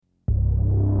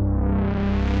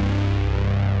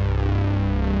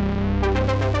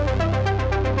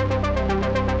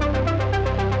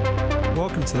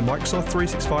to the Microsoft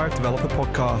 365 Developer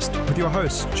Podcast with your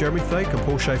hosts, Jeremy Thake and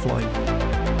Paul Schaeflein.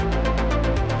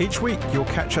 Each week, you'll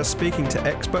catch us speaking to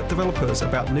expert developers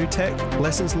about new tech,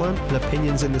 lessons learned, and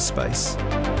opinions in this space.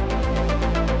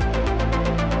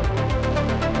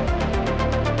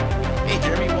 Hey,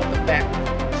 Jeremy, welcome back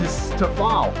to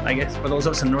fall. I guess for those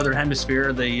of us in the Northern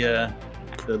Hemisphere, the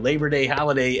Labor Day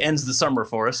holiday ends the summer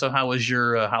for us. So how was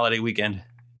your holiday weekend?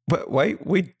 But wait,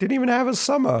 we didn't even have a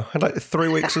summer. I had like 3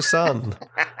 weeks of sun.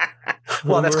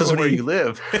 Well, that's because of where you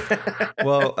live.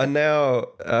 Well, and now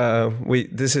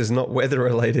this is not weather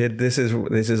related. This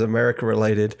is America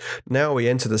related. Now we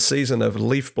enter the season of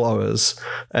leaf blowers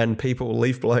and people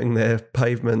leaf blowing their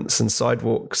pavements and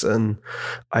sidewalks, and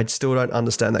I still don't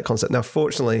understand that concept. Now,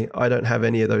 fortunately, I don't have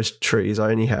any of those trees.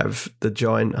 I only have the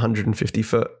giant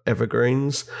 150-foot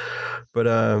evergreens. But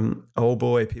oh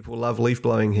boy, people love leaf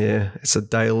blowing here. It's a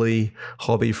daily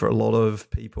hobby for a lot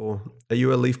of people. Are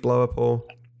you a leaf blower, Paul?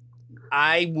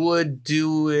 I would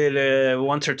do it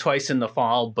once or twice in the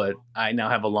fall, but I now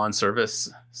have a lawn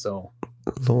service. So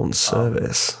lawn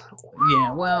service.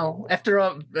 Yeah, well, after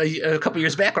a couple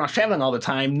years back when I was traveling all the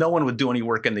time, no one would do any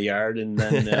work in the yard, and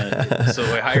then so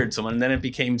I hired someone, and then it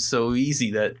became so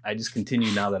easy that I just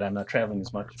continue now that I'm not traveling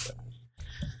as much.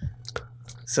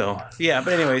 So, yeah,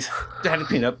 but anyways, I had to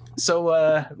clean up.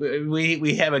 So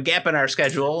we have a gap in our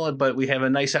schedule, but we have a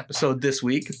nice episode this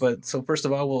week. But so first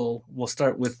of all, we'll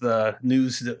start with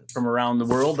news from around the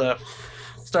world.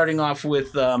 Starting off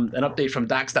with an update from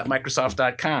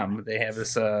docs.microsoft.com. They have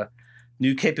this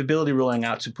new capability rolling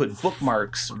out to put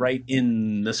bookmarks right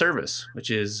in the service, which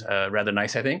is rather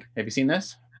nice, I think. Have you seen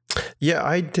this? Yeah,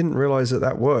 I didn't realize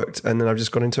that worked. And then I've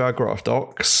just gone into our Graph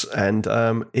docs and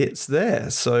it's there.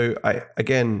 So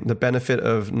again, the benefit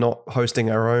of not hosting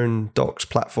our own docs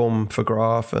platform for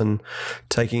Graph and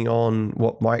taking on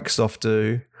what Microsoft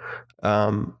do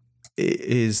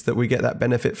is that we get that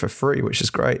benefit for free, which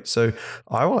is great. So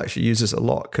I will actually use this a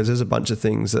lot because there's a bunch of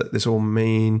things that this will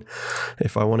mean.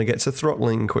 If I want to get to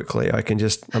throttling quickly, I can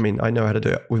I know how to do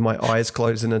it with my eyes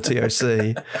closed in a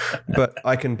TOC, but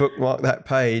I can bookmark that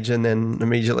page and then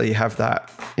immediately have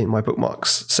that in my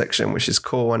bookmarks section, which is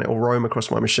cool, and it will roam across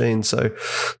my machine. So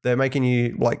they're making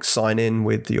you like sign in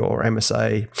with your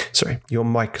your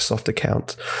Microsoft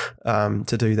account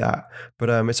to do that. But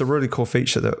it's a really cool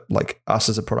feature that like us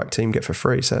as a product team get for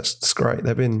free. So that's great.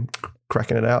 They've been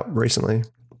cracking it out recently.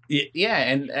 Yeah,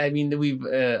 and I mean, we've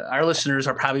our listeners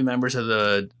are probably members of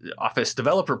the Office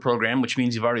Developer Program, which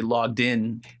means you've already logged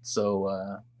in. So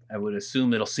I would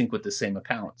assume it'll sync with the same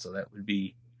account. So that would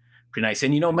be pretty nice.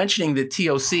 And mentioning the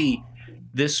TOC,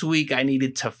 this week I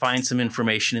needed to find some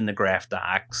information in the Graph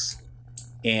docs,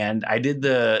 and I did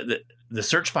the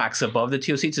search box above the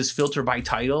TOC. It says filter by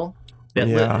title.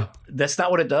 That's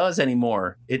not what it does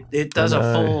anymore. It does a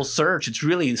full search. It's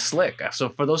really slick. So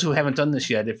for those who haven't done this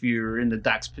yet, if you're in the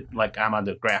docs, like I'm on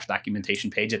the Graph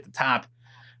documentation page at the top,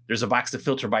 there's a box to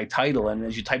filter by title, and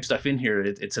as you type stuff in here,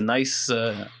 it's a nice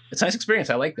experience.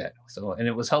 I like that. So, and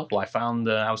it was helpful. I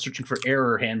found I was searching for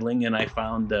error handling, and I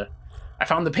found the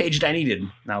page that I needed.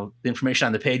 Now, the information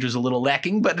on the page was a little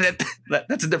lacking, but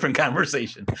that's a different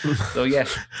conversation. So, yeah.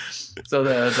 So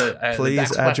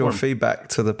please add your feedback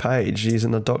to the page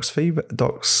using the docs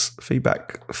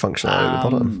feedback functionality at the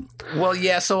bottom. Well,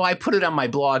 yeah. So I put it on my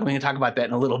blog. We can talk about that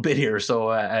in a little bit here. So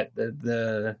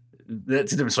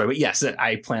that's a different story. But yes,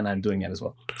 I plan on doing that as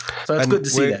well. So it's good to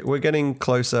see that. We're getting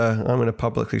closer. I'm going to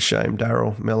publicly shame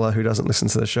Daryl Miller, who doesn't listen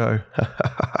to the show,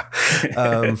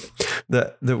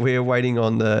 that we're waiting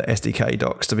on the SDK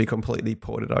docs to be completely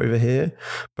ported over here.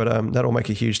 But that'll make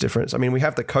a huge difference. I mean, we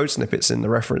have the code snippets in the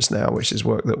reference now, which is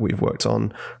work that we've worked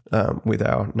on with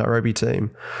our Nairobi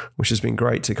team, which has been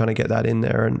great to kind of get that in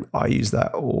there. And I use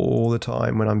that all the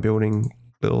time when I'm building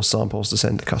little samples to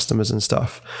send to customers and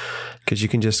stuff, because you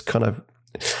can just kind of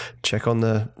check on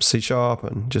the C#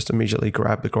 and just immediately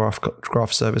grab the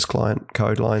Graph service client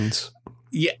code lines.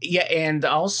 Yeah, and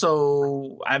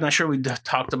also I'm not sure we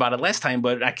talked about it last time,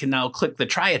 but I can now click the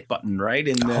try it button right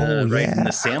in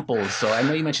the samples. So I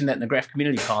know you mentioned that in the Graph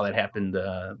community call that happened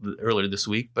earlier this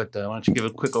week, but why don't you give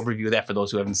a quick overview of that for those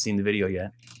who haven't seen the video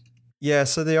yet? Yeah,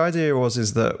 so the idea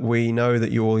is that we know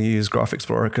that you all use Graph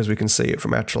Explorer because we can see it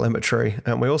from our telemetry.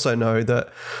 And we also know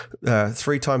that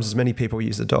 3 times as many people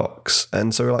use the docs.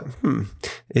 And so we're like,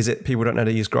 is it people don't know how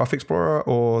to use Graph Explorer,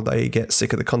 or they get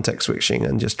sick of the context switching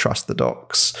and just trust the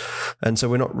docs? And so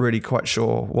we're not really quite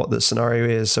sure what the scenario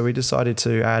is. So we decided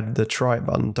to add the try it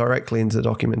button directly into the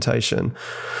documentation.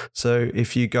 So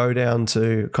if you go down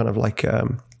to kind of like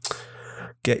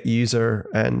get user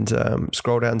and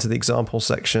scroll down to the example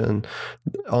section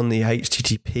on the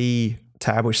HTTP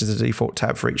tab, which is the default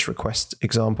tab for each request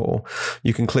example,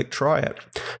 you can click try it.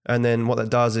 And then what that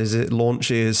does is it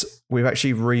launches, we've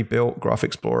actually rebuilt Graph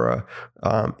Explorer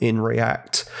in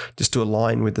React just to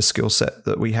align with the skill set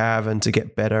that we have and to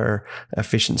get better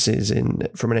efficiencies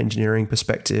from an engineering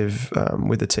perspective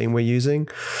with the team we're using.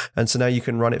 And so now you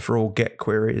can run it for all GET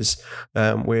queries.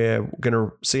 We're going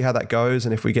to see how that goes.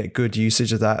 And if we get good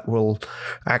usage of that, we'll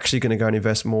actually going to go and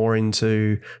invest more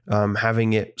into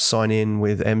having it sign in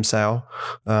with MSAL.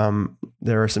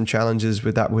 There are some challenges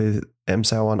with that with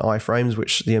MSAL on iframes,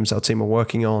 which the MSAL team are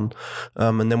working on.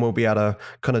 And then we'll be able to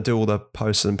kind of do all the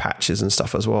posts and patches and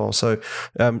stuff as well. So,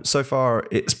 so far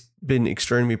it's been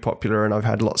extremely popular, and I've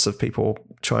had lots of people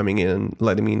chiming in and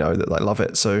letting me know that they love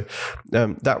it. So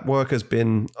that work has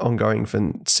been ongoing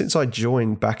since I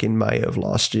joined back in May of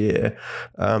last year.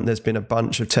 There's been a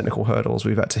bunch of technical hurdles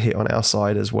we've had to hit on our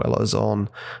side as well as on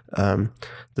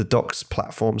the Docs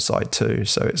platform side too.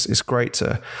 So it's great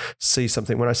to see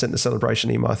something. When I sent the celebration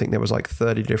email, I think there was like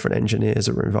 30 different engineers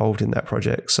that were involved in that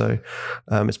project. So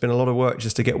it's been a lot of work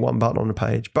just to get one button on the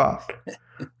page, but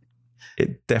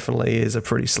it definitely is a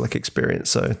pretty slick experience.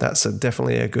 So that's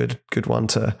definitely a good one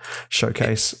to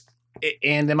showcase.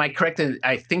 And am I correct that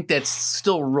I think that's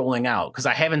still rolling out? Because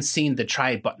I haven't seen the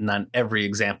try button on every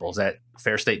example. Is that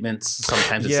fair statements?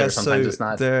 Sometimes it's there, sometimes it's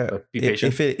not. Be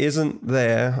patient. If it isn't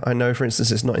there, I know, for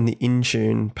instance, it's not in the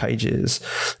Intune pages,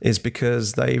 is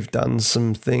because they've done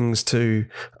some things to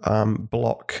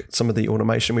block some of the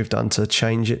automation we've done to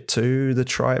change it to the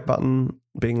try it button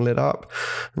being lit up.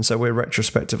 And so we're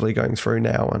retrospectively going through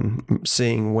now and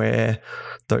seeing where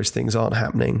those things aren't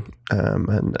happening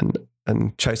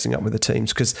and chasing up with the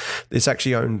teams, because it's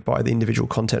actually owned by the individual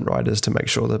content writers to make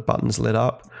sure the button's lit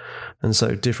up. And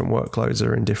so different workloads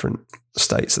are in different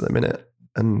states at the minute.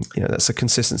 And, that's a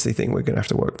consistency thing we're going to have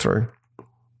to work through.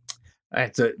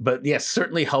 But yes,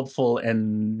 certainly helpful.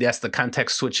 And yes, the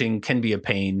context switching can be a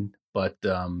pain, but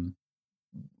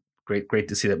great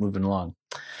to see that moving along.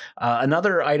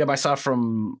 Another item I saw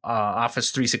from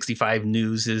Office 365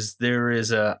 News is there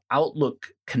is a Outlook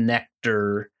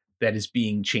connector that is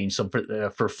being changed. So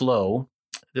for Flow,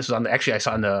 this was I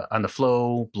saw on the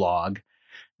Flow blog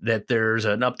that there's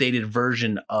an updated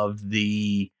version of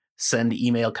the send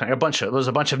email connector. There's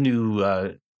a bunch of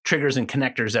new triggers and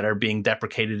connectors that are being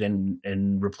deprecated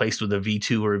and replaced with a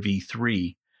V2 or a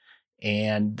V3.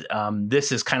 And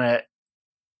this is kind of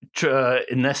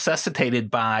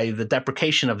necessitated by the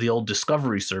deprecation of the old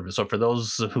Discovery service. So for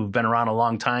those who've been around a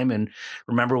long time and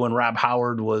remember when Rob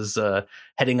Howard was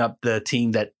heading up the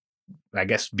team that, I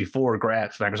guess before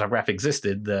Microsoft Graph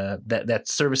existed, that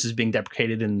service is being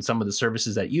deprecated, and some of the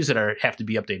services that use it have to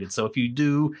be updated. So if you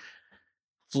do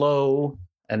Flow,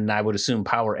 and I would assume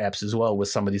Power Apps as well with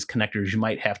some of these connectors, you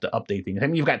might have to update things. I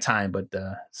mean, you've got time, but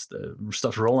the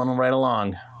stuff's rolling right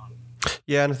along.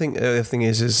 Yeah, and I think the other thing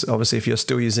is obviously if you're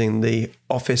still using the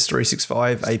Office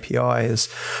 365 APIs,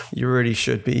 you really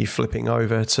should be flipping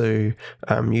over to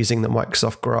using the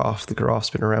Microsoft Graph. The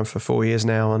Graph's been around for 4 years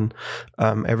now, and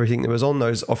everything that was on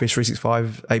those Office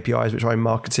 365 APIs, which I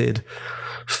marketed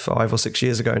 5 or 6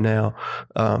 years ago now,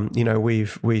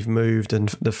 we've moved, and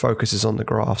the focus is on the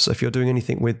Graph. So if you're doing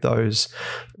anything with those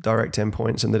direct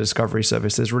endpoints and the Discovery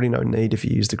service, there's really no need if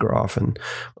you use the Graph. And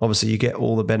obviously you get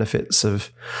all the benefits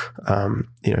of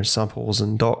samples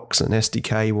and docs and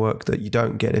SDK work that you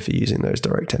don't get if you're using those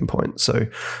direct endpoints. So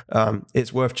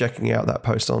it's worth checking out that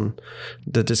post on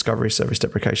the Discovery service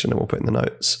deprecation that we'll put in the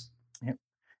notes.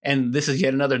 And this is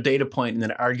yet another data point in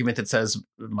an argument that says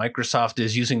Microsoft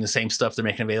is using the same stuff they're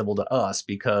making available to us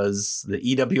because the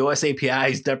EWS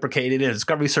API is deprecated and the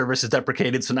Discovery service is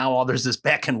deprecated. So now there's this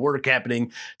back-end work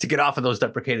happening to get off of those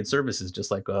deprecated services, just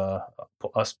like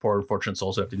us poor unfortunate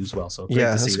souls have to do as well. So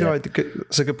that's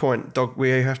a good point. We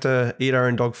have to eat our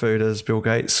own dog food, as Bill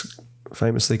Gates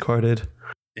famously quoted.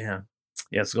 Yeah.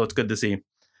 So it's good to see.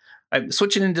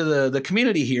 Switching into the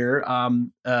community here.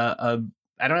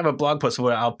 I don't have a blog post,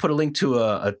 but I'll put a link to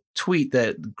a tweet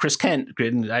that Chris Kent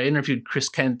did. I interviewed Chris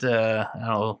Kent,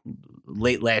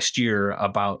 late last year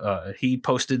about, he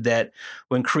posted that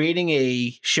when creating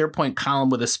a SharePoint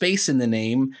column with a space in the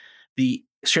name, the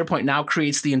SharePoint now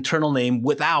creates the internal name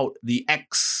without the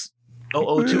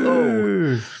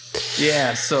X0020.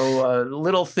 Yeah. So a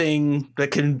little thing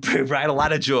that can provide a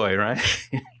lot of joy, right?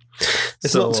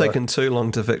 It's not taken too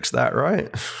long to fix that, right?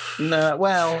 No,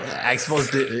 well, I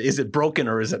suppose, is it broken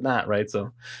or is it not, right?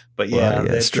 So, but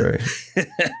that's true.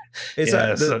 Is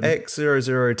that the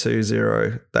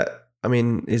X0020?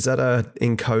 Is that a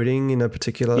encoding in a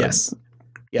particular? Yes.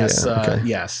 Yes.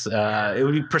 It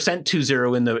would be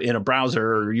 %20 in a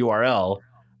browser or URL,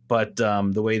 But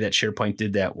the way that SharePoint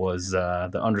did that was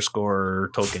the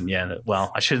underscore token. Yeah. Well,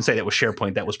 I shouldn't say that was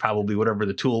SharePoint. That was probably whatever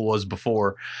the tool was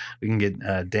before. We can get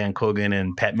Dan Kogan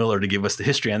and Pat Miller to give us the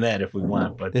history on that if we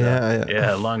want. But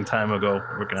a long time ago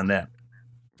working on that.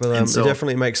 But it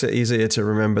definitely makes it easier to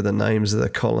remember the names of the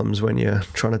columns when you're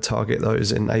trying to target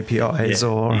those in APIs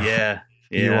or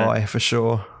UI for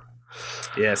sure.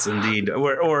 Yes, indeed.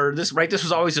 Or this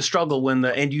was always a struggle when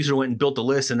the end user went and built a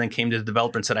list and then came to the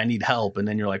developer and said, I need help. And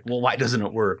then you're like, well, why doesn't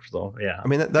it work? So, yeah. I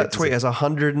mean, that tweet has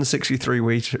 163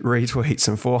 retweets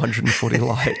and 440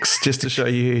 likes, just to show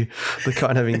you the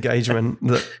kind of engagement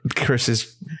that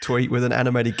Chris's tweet with an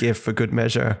animated GIF for good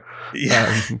measure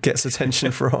gets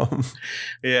attention from.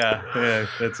 Yeah,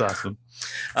 that's awesome.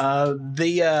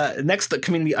 The next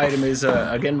community item is,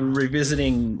 again,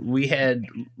 revisiting, we had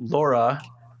Laura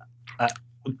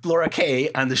K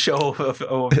on the show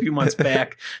a few months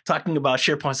back talking about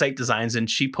SharePoint site designs, and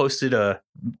she posted a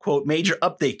quote major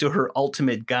update to her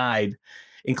ultimate guide,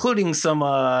 including some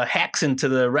hacks into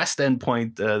the REST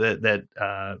endpoint that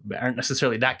aren't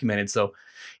necessarily documented. So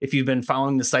if you've been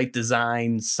following the site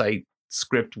design, site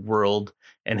script world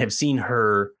and have seen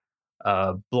her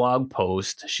blog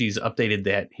post, she's updated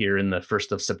that here in the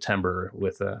 1st of September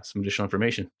with some additional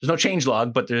information. There's no change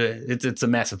log, but it's a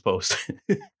massive post.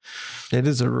 It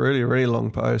is a really, really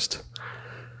long post.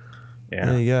 Yeah.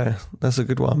 There you go. That's a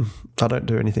good one. I don't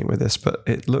do anything with this, but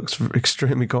it looks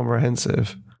extremely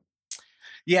comprehensive.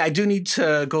 Yeah, I do need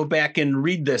to go back and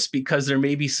read this because there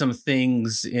may be some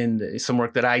things in some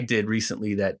work that I did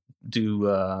recently that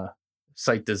do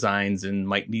site designs and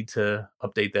might need to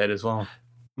update that as well.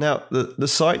 Now, the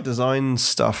site design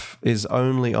stuff is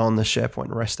only on the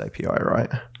SharePoint REST API, right?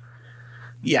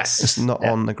 Yes. It's not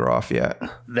on the graph yet.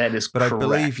 That is correct. But I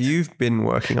believe you've been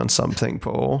working on something,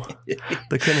 Paul,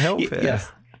 that can help here.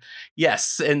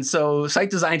 Yes. And so site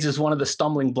designs is one of the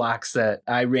stumbling blocks that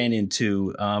I ran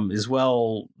into. As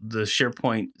well, the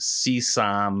SharePoint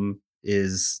CSOM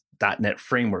is .NET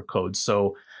framework code.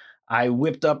 So I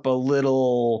whipped up a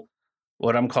little,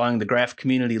 what I'm calling the Graph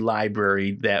Community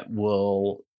Library, that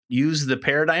will use the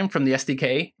paradigm from the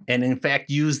SDK and in fact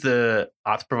use the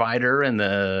auth provider and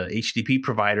the HTTP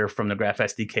provider from the Graph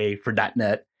SDK for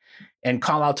 .NET and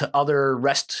call out to other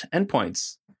REST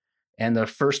endpoints. And the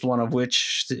first one of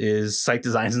which is site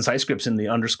designs and site scripts in the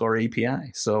underscore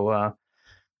API. So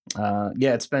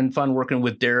it's been fun working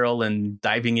with Daryl and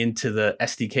diving into the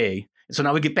SDK. So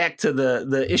now we get back to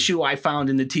the issue I found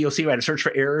in the TOC. I had to search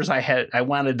for errors. I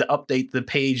wanted to update the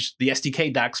page, the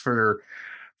SDK docs for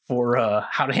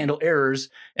how to handle errors.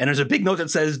 And there's a big note that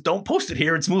says, don't post it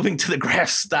here. It's moving to the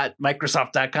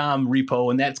graphs.microsoft.com repo.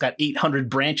 And that's got 800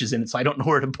 branches in it. So I don't know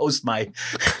where to post my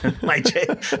PR.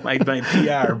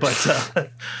 But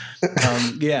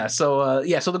so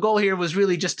the goal here was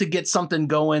really just to get something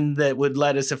going that would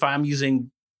let us, if I'm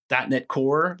using .NET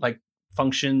Core, like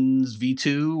functions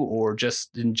V2 or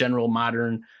just in general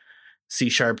modern C#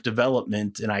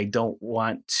 development, and I don't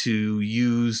want to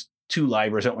use two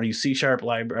libraries. I don't want to use C#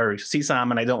 library or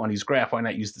CSOM, and I don't want to use Graph. Why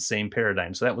not use the same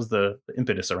paradigm? So that was the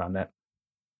impetus around that.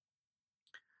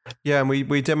 Yeah, and we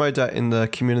demoed that in the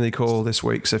community call this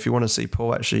week. So if you want to see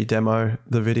Paul actually demo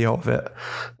the video of it,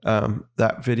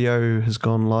 that video has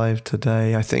gone live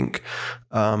today, I think,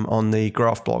 on the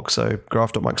Graph blog. So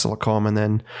graph.microsoft.com and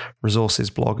then resources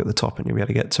blog at the top, and you'll be able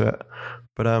to get to it.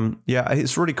 But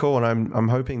it's really cool, and I'm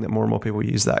hoping that more and more people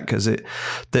use that because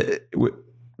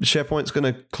SharePoint's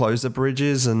going to close the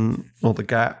bridges and all the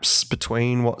gaps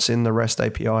between what's in the REST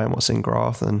API and what's in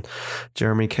Graph. And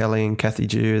Jeremy Kelly and Kathy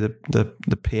Jew, the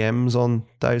PMs on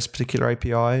those particular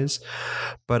APIs.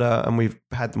 But and we've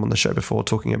had them on the show before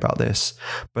talking about this.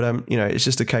 But it's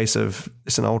just a case of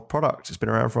it's an old product. It's been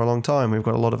around for a long time. We've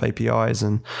got a lot of APIs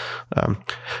and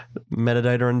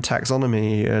metadata and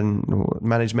taxonomy and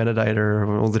managed metadata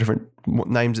and all the different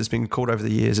names it's been called over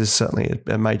the years is certainly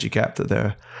a major gap that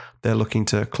they're looking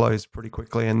to close pretty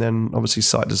quickly. And then obviously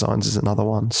site designs is another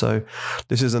one. So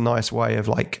this is a nice way of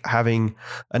like having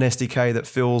an SDK that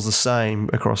feels the same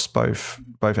across both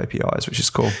APIs, which is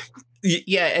cool.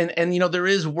 Yeah. And there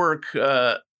is work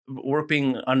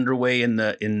being underway in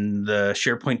the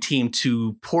SharePoint team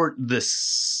to port the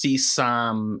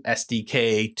CSOM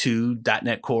SDK to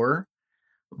 .NET Core.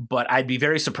 But I'd be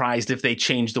very surprised if they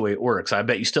change the way it works. I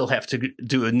bet you still have to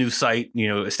do a new site,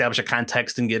 establish a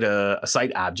context and get a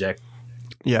site object.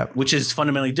 Yeah. Which is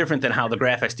fundamentally different than how the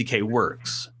Graph SDK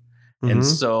works. Mm-hmm. And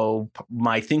so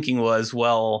my thinking was,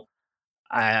 well,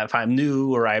 if I'm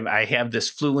new or I have this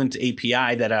Fluent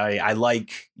API that I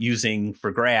like using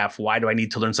for Graph, why do I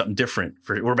need to learn something different?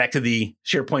 We're back to the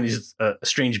SharePoint is a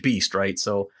strange beast, right?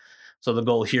 So the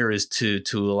goal here is to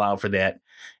allow for that.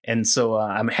 And so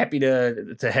I'm happy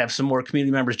to have some more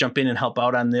community members jump in and help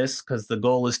out on this, because the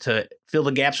goal is to fill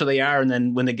the gaps where they are. And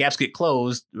then when the gaps get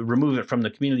closed, remove it from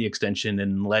the community extension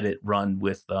and let it run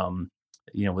with,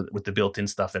 with the built-in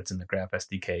stuff that's in the Graph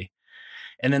SDK.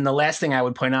 And then the last thing I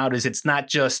would point out is it's not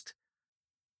just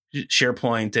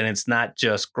SharePoint and it's not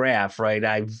just Graph, right?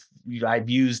 I've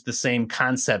used the same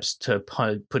concepts to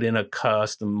put in a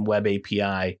custom web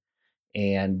API,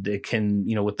 and it can,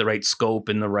 with the right scope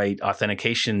and the right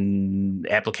authentication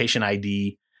application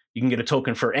ID, you can get a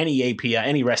token for any API,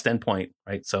 any REST endpoint,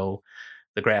 right? So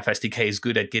the Graph SDK is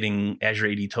good at getting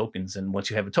Azure AD tokens. And once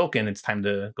you have a token, it's time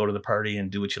to go to the party and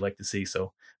do what you like to see.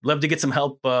 So love to get some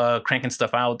help cranking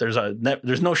stuff out.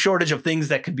 There's no shortage of things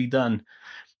that could be done.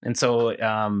 And so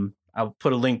I'll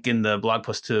put a link in the blog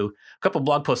post to a couple of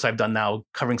blog posts I've done now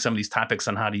covering some of these topics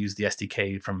on how to use the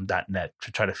SDK from .NET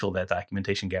to try to fill that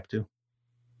documentation gap too.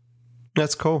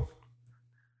 That's cool.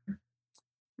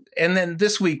 And then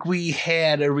this week we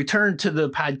had a return to the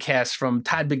podcast from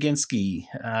Todd Baginski.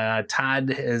 Todd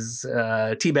is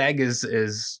Teabag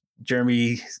is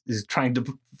Jeremy is trying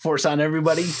to force on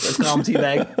everybody. Let's call him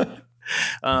Teabag.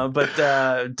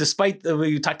 But despite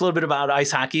we talked a little bit about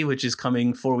ice hockey, which is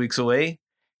coming 4 weeks away.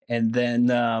 And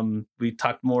then we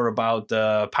talked more about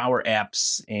Power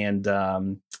Apps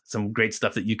and some great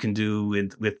stuff that you can do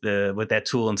with that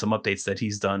tool and some updates that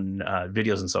he's done,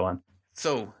 videos and so on.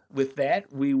 So with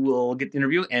that, we will get the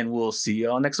interview and we'll see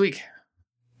you all next week.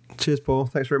 Cheers, Paul.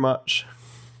 Thanks very much.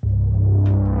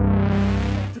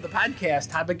 To the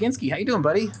podcast, Todd Baginski. How you doing,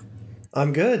 buddy?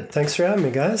 I'm good. Thanks for having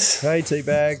me, guys. Hey,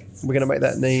 Teabag. We're going to make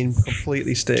that name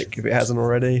completely stick if it hasn't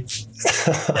already. So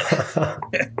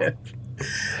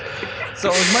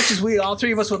as much as all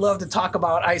three of us would love to talk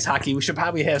about ice hockey, we should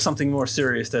probably have something more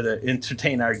serious to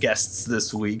entertain our guests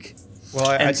this week. Well,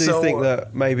 I do think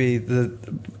that maybe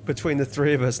between the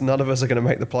three of us, none of us are going to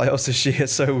make the playoffs this year,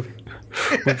 so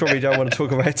we probably don't want to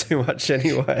talk about it too much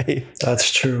anyway.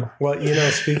 That's true. Well,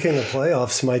 speaking of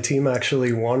playoffs, my team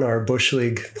actually won our Bush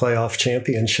League playoff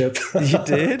championship. You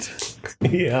did?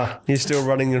 Yeah. You're still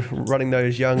running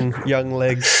those young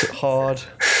legs hard.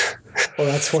 Well,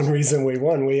 that's one reason we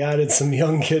won. We added some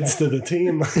young kids to the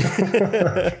team.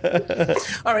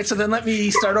 All right, so then let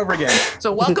me start over again.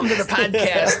 So welcome to the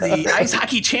podcast, the ice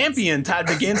hockey champion, Todd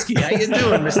Baginski. How you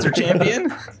doing, Mr.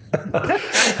 Champion?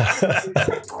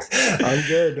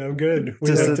 I'm good.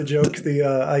 We like to joke the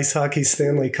ice hockey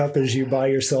Stanley Cup is you buy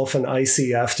yourself an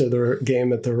icy after the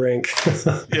game at the rink.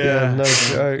 Yeah, no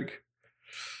joke.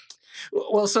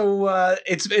 Well, so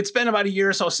it's been about a year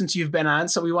or so since you've been on,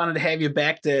 so we wanted to have you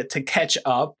back to catch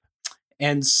up.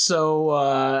 And so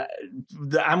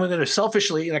I'm going to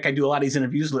selfishly, like I do a lot of these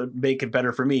interviews, make it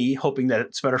better for me, hoping that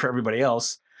it's better for everybody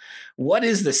else. What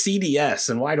is the CDS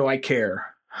and why do I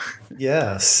care?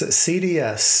 Yes,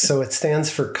 CDS. So it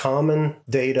stands for Common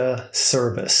Data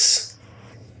Service.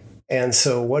 And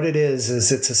so what it is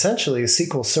it's essentially a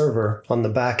SQL server on the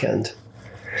back end.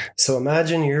 So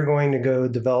imagine you're going to go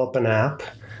develop an app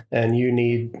and you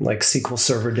need like SQL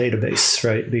Server database,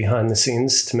 right, behind the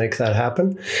scenes to make that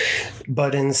happen.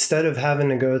 But instead of having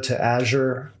to go to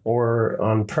Azure or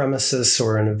on premises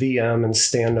or in a VM and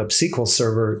stand up SQL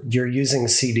Server, you're using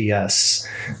CDS.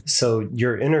 So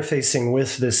you're interfacing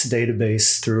with this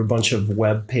database through a bunch of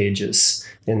web pages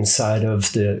inside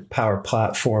of the Power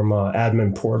Platform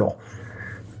admin portal.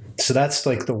 So that's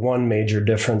like the one major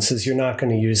difference is you're not going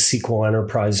to use SQL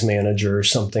Enterprise Manager or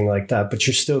something like that, but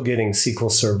you're still getting SQL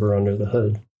Server under the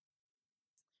hood.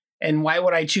 And why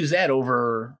would I choose that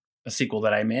over a SQL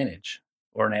that I manage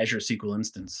or an Azure SQL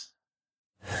instance?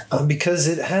 Because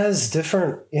it has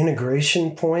different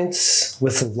integration points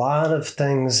with a lot of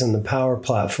things in the Power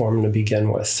Platform to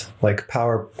begin with. Like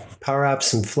Power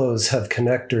Apps and Flows have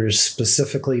connectors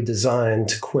specifically designed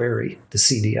to query the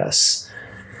CDS.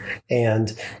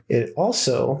 And it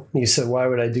also, you said, why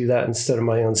would I do that instead of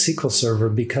my own SQL Server?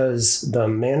 Because the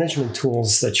management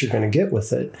tools that you're going to get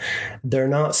with it, they're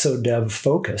not so dev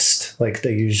focused like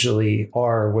they usually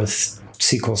are with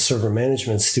SQL Server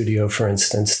Management Studio, for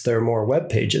instance. They're more web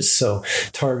pages. So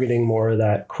targeting more of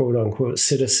that quote unquote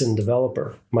citizen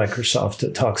developer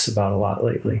Microsoft talks about a lot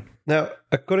lately. Now,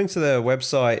 according to their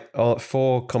website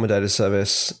for Common Data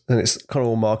Service, and it's kind of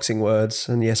all marketing words,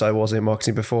 and yes, I was in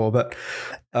marketing before, but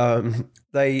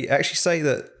they actually say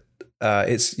that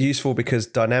it's useful because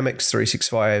Dynamics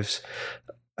 365's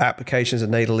applications are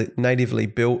natively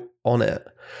built on it.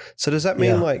 So does that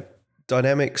mean like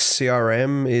Dynamics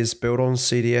CRM is built on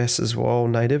CDS as well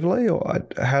natively, or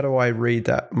how do I read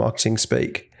that marketing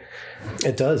speak?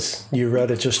 It does. You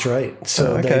read it just right.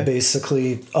 So they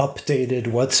basically updated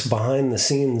what's behind the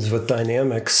scenes with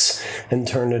Dynamics and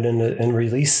turned it into and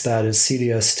released that as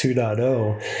CDS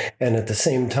 2.0. And at the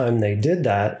same time they did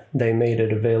that, they made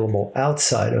it available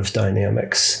outside of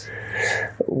Dynamics.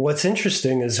 What's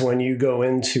interesting is when you go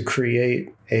in to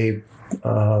create a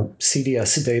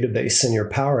CDS database in your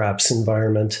Power Apps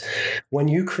environment, when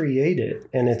you create it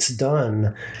and it's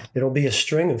done, it'll be a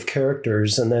string of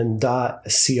characters and then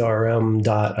 .crm.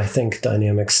 I think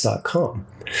dynamics.com.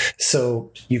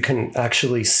 So you can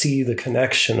actually see the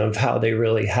connection of how they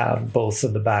really have both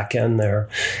of the back end there.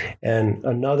 And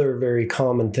another very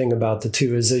common thing about the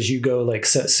two is as you go like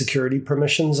set security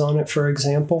permissions on it, for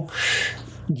example,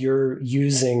 you're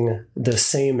using the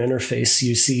same interface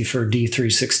you see for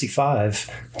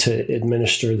D365 to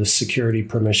administer the security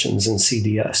permissions in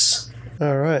CDS.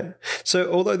 All right. So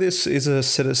although this is a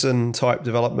citizen type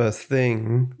developer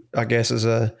thing, I guess as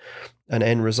an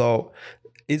end result,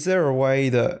 is there a way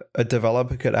that a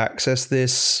developer could access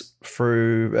this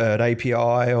through an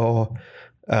API or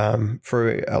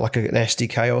through like an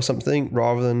SDK or something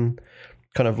rather than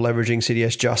kind of leveraging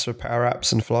CDS just for Power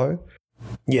Apps and Flow?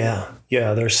 Yeah,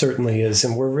 there certainly is.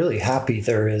 And we're really happy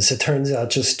there is. It turns out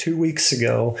just 2 weeks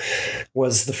ago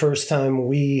was the first time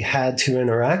we had to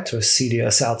interact with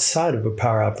CDS outside of a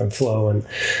Power App and Flow. And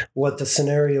what the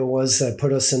scenario was that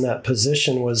put us in that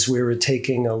position was we were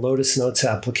taking a Lotus Notes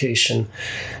application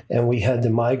and we had to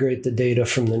migrate the data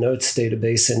from the Notes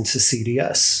database into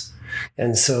CDS.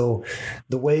 And so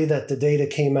the way that the data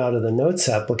came out of the Notes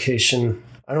application,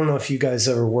 I don't know if you guys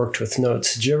ever worked with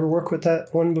Notes. Did you ever work with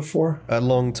that one before? A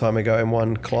long time ago in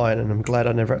one client, and I'm glad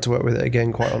I never had to work with it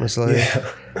again, quite honestly.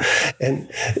 Yeah.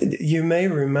 And you may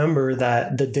remember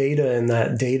that the data in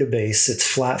that database, it's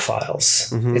flat files.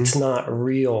 Mm-hmm. It's not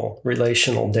real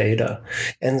relational data.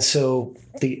 And so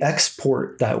the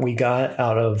export that we got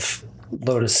out of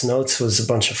Lotus Notes was a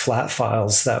bunch of flat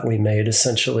files that we made.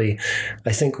 Essentially,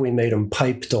 I think we made them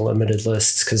pipe delimited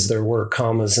lists because there were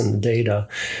commas in the data.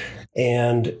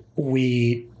 And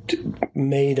we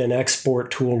made an export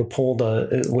tool to pull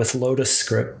with Lotus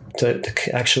script to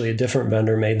actually a different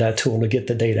vendor made that tool to get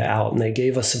the data out. And they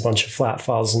gave us a bunch of flat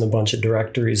files and a bunch of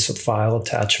directories with file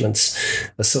attachments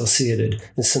associated.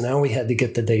 And so now we had to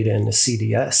get the data into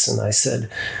CDS. And I said,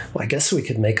 well, I guess we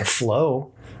could make a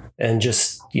flow and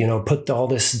just, put all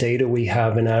this data we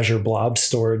have in Azure Blob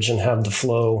Storage and have the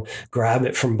flow grab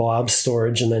it from Blob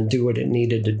Storage and then do what it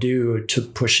needed to do to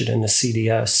push it into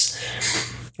CDS.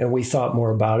 And we thought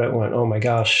more about it and went, oh my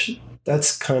gosh,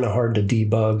 that's kind of hard to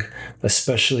debug,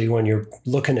 especially when you're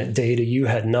looking at data you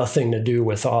had nothing to do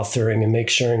with authoring and make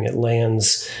sure it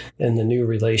lands in the new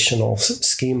relational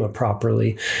schema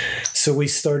properly. So we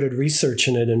started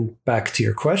researching it, and back to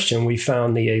your question, we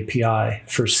found the API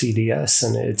for CDS,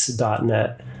 and it's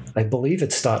 .NET. I believe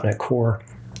it's .NET Core.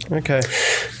 Okay.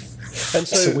 And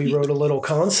so we wrote a little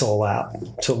console app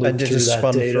to loop through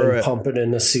that data and pump it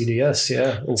into CDS.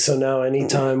 Yeah. And so now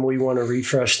anytime we want to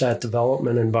refresh that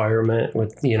development environment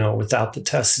without the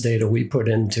test data we put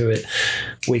into it,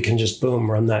 we can just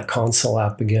run that console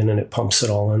app again and it pumps it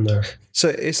all in there. So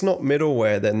it's not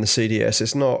middleware then, the CDS.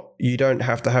 It's not, you don't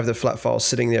have to have the flat files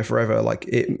sitting there forever. Like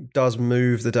it does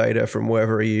move the data from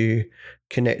wherever you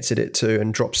connected it to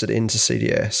and drops it into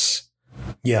CDS.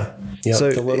 Yeah.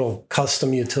 So the little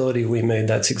custom utility we made,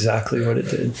 that's exactly what it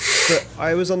did. But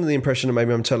I was under the impression, and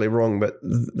maybe I'm totally wrong, but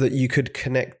that you could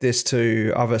connect this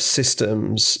to other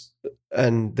systems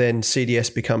and then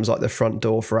CDS becomes like the front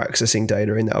door for accessing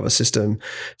data in the other system.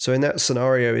 So in that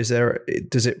scenario,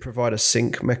 does it provide a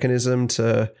sync mechanism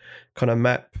to kind of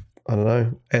map,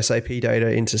 SAP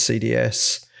data into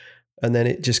CDS, and then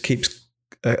it just keeps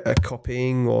a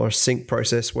copying or sync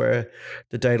process where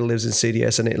the data lives in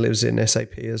CDS and it lives in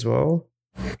SAP as well?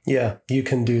 Yeah, you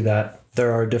can do that.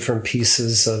 There are different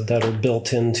pieces that are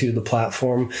built into the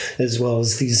platform, as well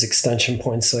as these extension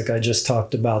points like I just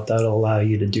talked about that'll allow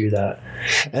you to do that.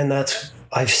 And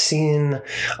I've seen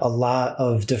a lot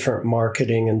of different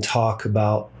marketing and talk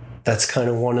about that's kind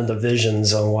of one of the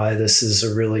visions on why this is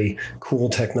a really cool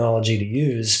technology to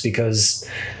use, because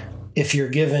if you're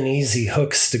given easy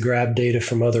hooks to grab data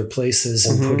from other places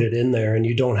and put it in there, and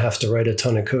you don't have to write a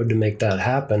ton of code to make that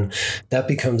happen, that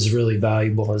becomes really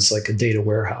valuable as like a data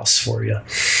warehouse for you.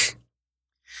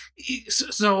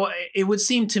 So it would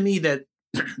seem to me that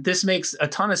this makes a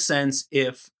ton of sense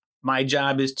if my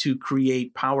job is to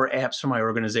create Power Apps for my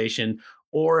organization,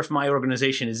 or if my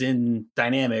organization is in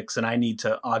Dynamics and I need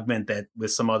to augment that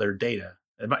with some other data.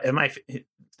 Am I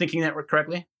thinking that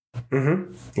correctly?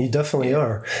 Mm-hmm. You definitely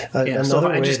are. So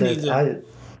I just need to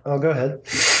Oh, go ahead.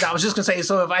 I was just going to say,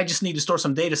 so if I just need to store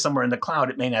some data somewhere in the cloud,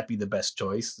 it may not be the best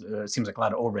choice. It seems like a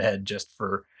lot of overhead just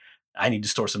for, I need to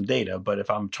store some data. But if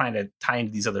I'm trying to tie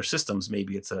into these other systems,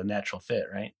 maybe it's a natural fit,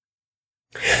 right?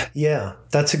 Yeah,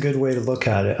 that's a good way to look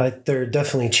at it. There are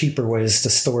definitely cheaper ways to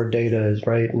store data,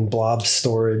 right? And blob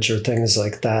storage or things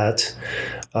like that.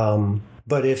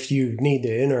 But if you need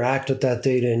to interact with that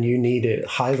data and you need it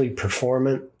highly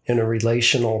performant in a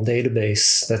relational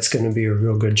database, that's going to be a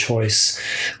real good choice.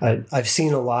 I've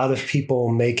seen a lot of people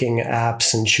making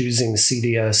apps and choosing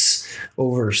CDS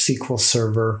over SQL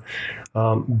Server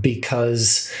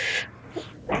because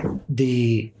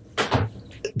they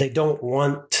don't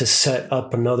want to set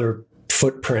up another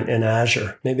footprint in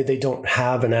Azure. Maybe they don't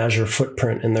have an Azure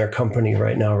footprint in their company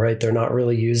right now, right? They're not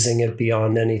really using it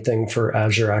beyond anything for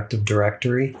Azure Active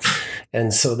Directory.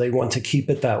 And so they want to keep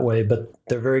it that way, but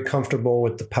they're very comfortable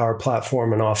with the Power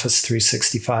Platform and Office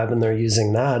 365, and they're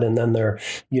using that. And then they're,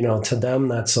 to them,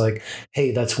 that's like,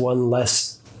 hey, that's one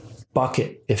less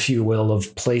bucket, if you will,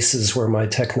 of places where my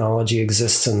technology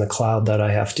exists in the cloud that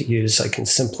I have to use. I can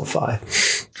simplify.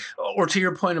 Or to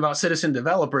your point about Citizen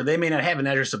Developer, they may not have an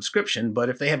Azure subscription, but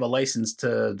if they have a license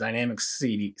to Dynamics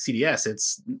CDS,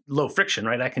 it's low friction,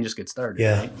 right? I can just get started.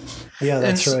 Yeah, right? Yeah,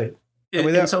 that's right.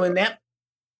 And so in that,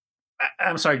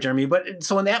 I'm sorry, Jeremy, but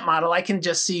so in that model, I can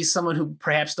just see someone who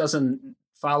perhaps doesn't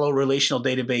follow relational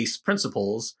database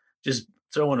principles, just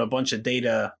throwing a bunch of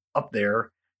data up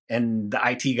there, and the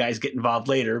IT guys get involved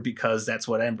later because that's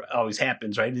what always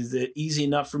happens, right? Is it easy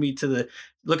enough for me to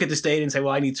look at this data and say,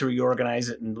 well, I need to reorganize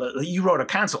it? And you wrote a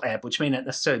console app, which may not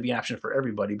necessarily be an option for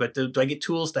everybody, but do I get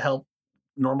tools to help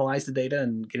normalize the data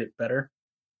and get it better?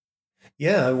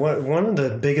 Yeah, one of the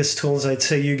biggest tools I'd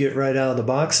say you get right out of the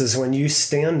box is when you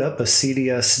stand up a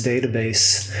CDS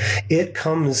database, it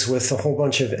comes with a whole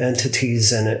bunch of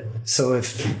entities in it. So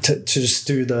if to just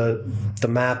do the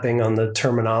mapping on the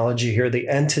terminology here, the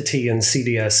entity in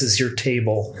CDS is your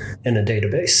table in a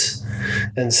database.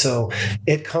 And so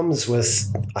it comes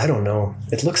with, I don't know,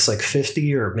 it looks like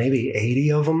 50 or maybe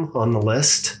 80 of them on the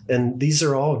list. And these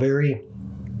are all very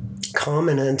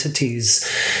common entities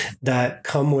that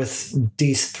come with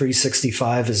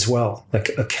D365 as well, like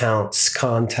accounts,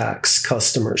 contacts,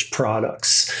 customers,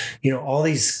 products, all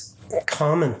these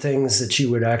common things that you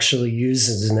would actually use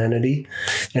as an entity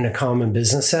in a common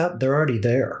business app, they're already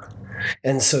there.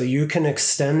 And so you can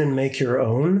extend and make your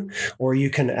own, or you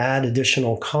can add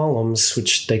additional columns,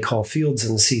 which they call fields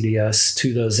in CDS,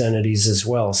 to those entities as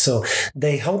well. So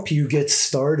they help you get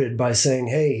started by saying,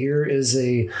 hey, here is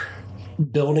a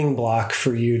building block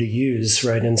for you to use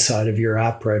right inside of your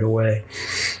app right away.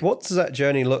 What does that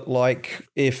journey look like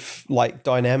if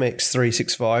Dynamics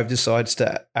 365 decides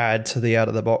to add to the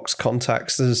out-of-the-box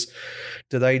contacts?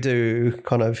 Do they do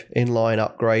kind of inline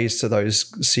upgrades to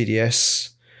those CDS?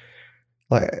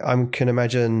 I can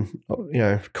imagine,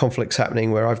 conflicts happening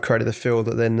where I've created a field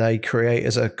that then they create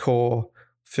as a core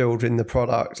field in the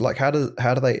product. How do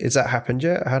they, has that happened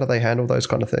yet? How do they handle those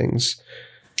kind of things?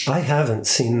 I haven't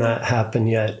seen that happen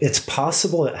yet. It's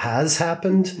possible it has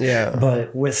happened,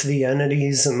 but with the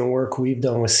entities and the work we've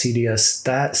done with CDS,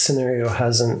 that scenario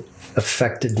hasn't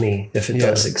affected me if it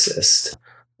does exist.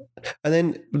 And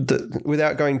then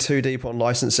without going too deep on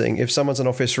licensing, if someone's an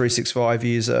Office 365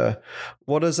 user,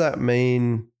 what does that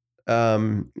mean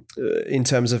in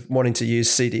terms of wanting to use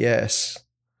CDS?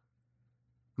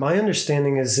 My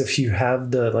understanding is if you have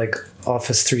the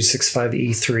Office 365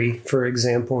 E3, for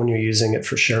example, and you're using it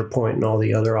for SharePoint and all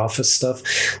the other Office stuff,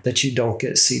 that you don't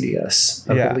get CDS.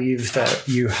 I believe that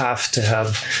you have to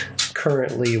have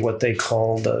currently what they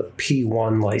call the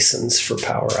P1 license for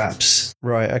Power Apps.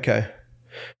 Right, okay.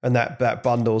 And that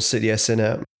bundles CDS in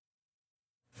it.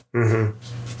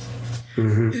 Mm-hmm.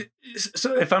 Mm-hmm.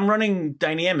 So if I'm running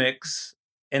Dynamics,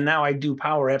 and now I do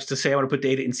Power Apps to say I want to put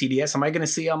data in CDS, am I going to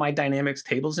see all my Dynamics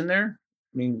tables in there?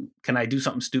 I mean, can I do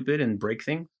something stupid and break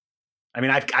things? I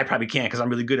mean, I probably can't because I'm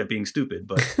really good at being stupid,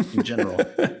 but in general.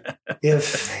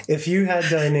 If you had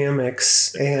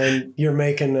Dynamics and you're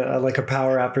making a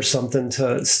Power App or something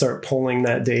to start pulling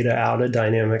that data out of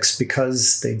Dynamics,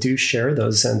 because they do share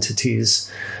those entities,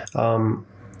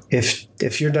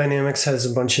 if your Dynamics has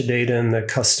a bunch of data in the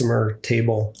customer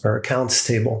table or accounts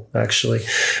table, actually,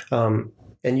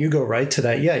 and you go right to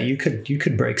that, you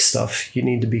could break stuff. You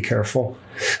need to be careful.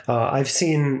 I've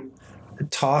seen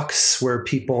talks where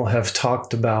people have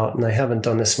talked about, and I haven't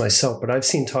done this myself, but I've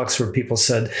seen talks where people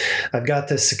said, I've got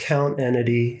this account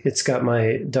entity, it's got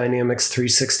my Dynamics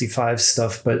 365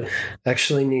 stuff, but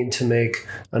actually need to make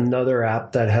another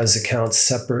app that has accounts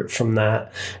separate from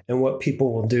that. And what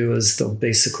people will do is they'll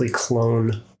basically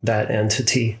clone that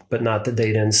entity, but not the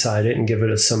data inside it, and give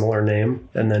it a similar name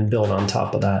and then build on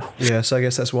top of that. Yeah, so I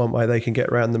guess that's one way they can get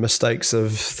around the mistakes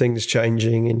of things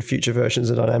changing in future versions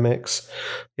of Dynamics.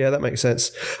 Yeah, that makes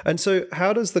sense. And so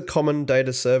how does the common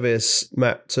data service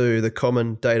map to the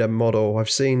common data model? I've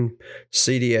seen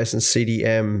CDS and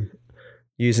CDM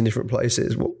used in different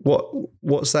places.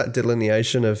 What's that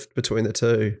delineation of between the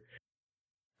two?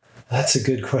 That's a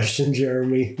good question,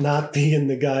 Jeremy. Not being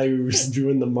the guy who's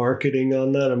doing the marketing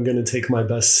on that, I'm going to take my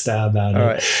best stab at it. All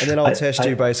right. And then I'll test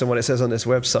you based on what it says on this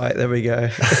website. There we go.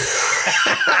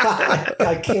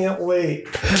 I can't wait.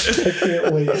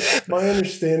 My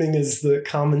understanding is the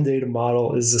common data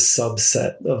model is a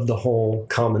subset of the whole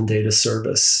common data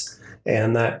service.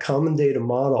 And that common data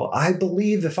model, I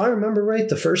believe, if I remember right,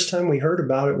 the first time we heard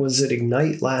about it was at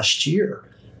Ignite last year.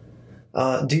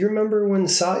 Do you remember when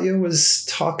Satya was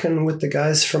talking with the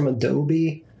guys from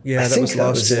Adobe? Yeah, I think that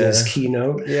was in his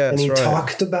keynote. Yeah, and he right.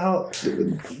 talked about,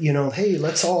 hey,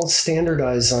 let's all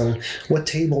standardize on what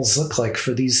tables look like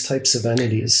for these types of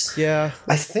entities. Yeah.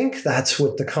 I think that's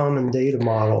what the common data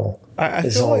model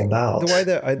is feel all like about. The way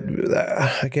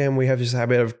that again, we have this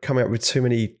habit of coming up with too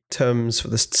many terms for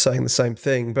this, saying the same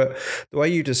thing, but the way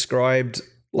you described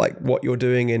like what you're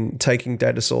doing in taking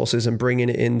data sources and bringing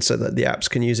it in so that the apps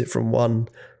can use it from one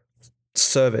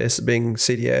service, being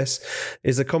CDS,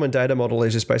 is the common data model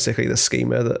is just basically the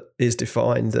schema that is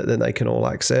defined that then they can all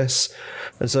access.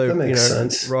 And so, that makes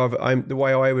sense. The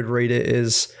way I would read it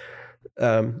is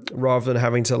rather than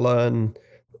having to learn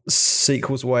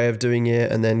SQL's way of doing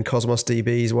it and then Cosmos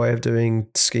DB's way of doing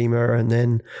schema and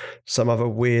then some other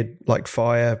weird like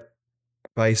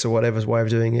Firebase or whatever's way of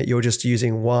doing it, you're just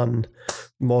using one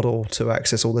model to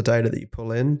access all the data that you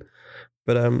pull in.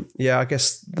 But I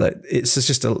guess that it's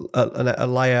just a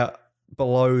layer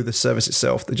below the service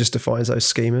itself that just defines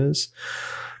those schemas.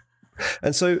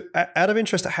 And so out of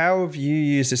interest, how have you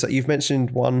used this? Like you've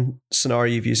mentioned one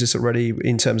scenario you've used this already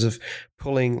in terms of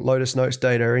pulling Lotus Notes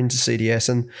data into CDS.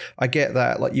 And I get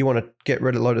that, like you want to get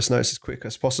rid of Lotus Notes as quick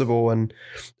as possible. And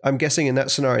I'm guessing in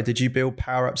that scenario, did you build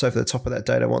power-ups over the top of that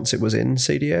data once it was in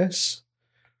CDS?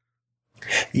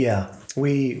 Yeah,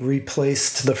 we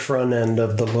replaced the front end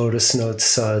of the Lotus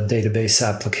Notes database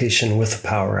application with a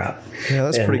Power App. Yeah,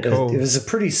 that's pretty cool. It was a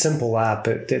pretty simple app.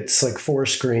 It's like 4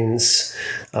 screens.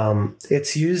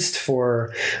 It's used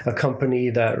for a company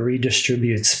that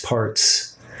redistributes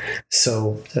parts.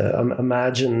 So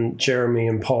imagine, Jeremy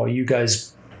and Paul, you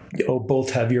guys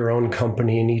both have your own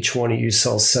company and each one of you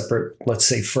sells separate, let's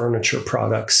say, furniture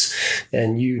products,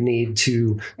 and you need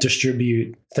to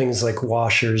distribute things like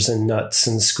washers and nuts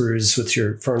and screws with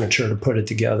your furniture to put it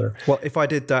together. Well, if I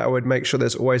did that, I would make sure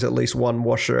there's always at least one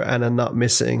washer and a nut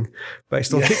missing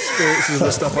based on the experiences of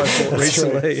the stuff I've bought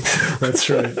recently. Right. That's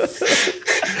right.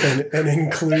 And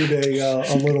include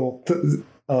a little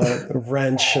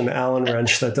wrench, an Allen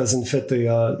wrench that doesn't fit the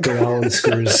Allen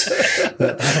screws.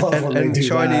 And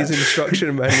Chinese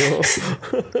instruction manual.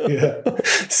 Yeah.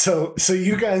 So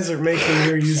you guys are making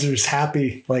your users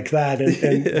happy like that,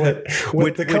 and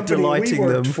what the company we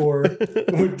worked for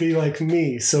would be like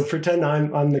me. So pretend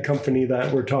I'm the company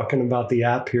that we're talking about the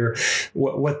app here.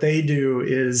 What they do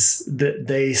is that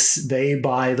they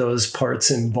buy those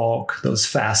parts in bulk, those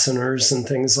fasteners and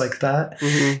things like that,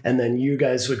 and then you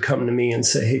guys would come to me and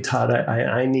say, "Hey Todd,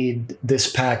 I need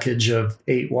this package of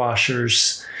 8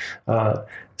 washers,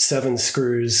 7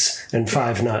 screws, and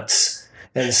 5 nuts."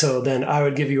 And so then I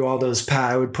would give you all those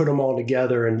I would put them all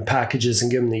together in packages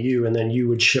and give them to you, and then you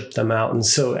would ship them out. And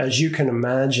so as you can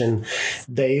imagine,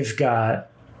 they've got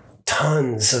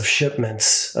tons of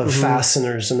shipments of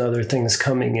fasteners and other things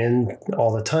coming in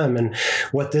all the time. And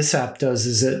what this app does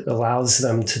is it allows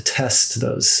them to test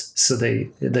those. So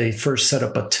they first set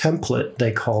up a template,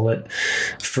 they call it,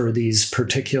 for these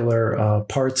particular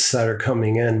parts that are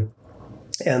coming in.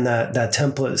 And that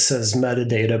template says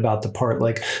metadata about the part,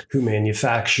 like who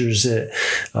manufactures it,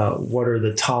 what are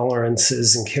the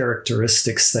tolerances and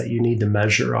characteristics that you need to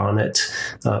measure on it.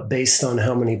 Based on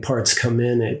how many parts come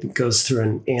in, it goes through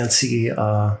an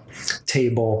ANSI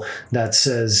table that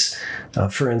says,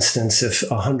 for instance, if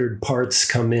 100 parts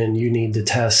come in, you need to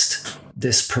test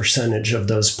this percentage of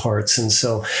those parts. And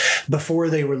so before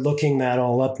they were looking that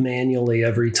all up manually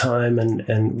every time,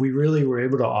 and we really were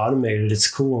able to automate it. It's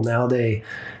cool. Now they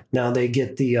Now they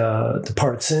get the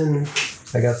parts in.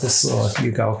 I got this little,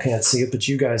 you all can't see it, but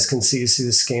you guys can see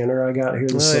the scanner I got here.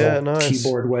 This nice.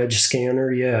 Keyboard wedge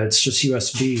scanner. Yeah, it's just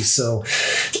USB. So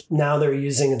now they're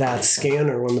using that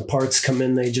scanner. When the parts come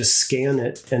in, they just scan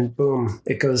it and boom,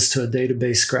 it goes to a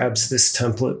database, grabs this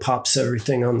template, pops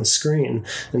everything on the screen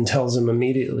and tells them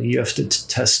immediately, you have to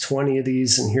test 20 of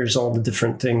these and here's all the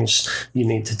different things you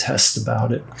need to test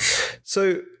about it.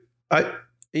 So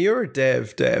you're a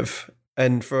dev.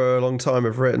 And for a long time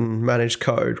have written managed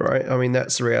code, right? I mean,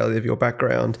 that's the reality of your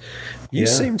background. You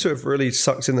seem to have really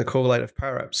sucked in the Correlate of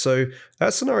Power Apps. So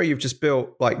that scenario you've just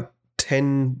built like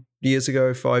 10 years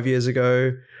ago, 5 years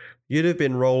ago, you'd have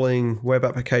been rolling web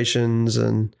applications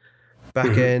and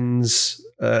backends,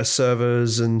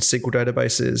 servers and SQL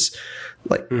databases.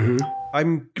 Like,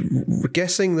 I'm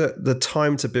guessing that the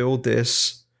time to build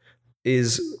this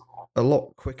is a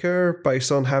lot quicker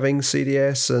based on having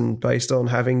CDS and based on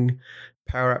having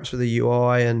Power Apps with a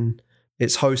UI, and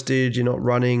it's hosted. You're not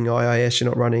running IIS. You're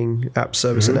not running App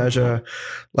Service in Azure.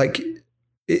 Like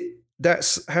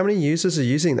that's how many users are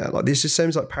using that. Like this just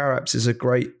seems like Power Apps is a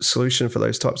great solution for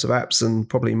those types of apps, and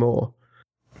probably more.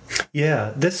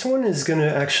 Yeah, this one is going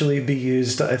to actually be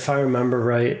used, if I remember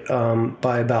right,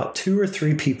 by about 2 or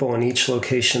 3 people in each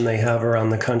location they have around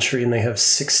the country, and they have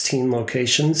 16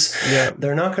 locations. Yeah,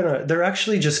 they're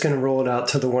actually just going to roll it out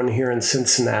to the one here in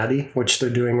Cincinnati, which they're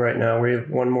doing right now. We have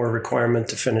one more requirement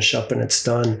to finish up and it's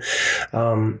done.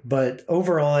 But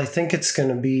overall, I think it's going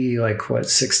to be like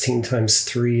 16 times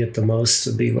 3 at the most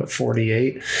would be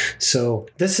 48. So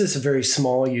this is a very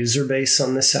small user base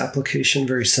on this application,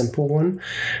 very simple one.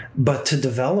 But to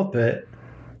develop it,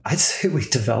 I'd say we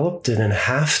developed it in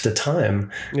half the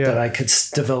time that I could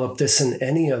develop this in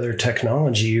any other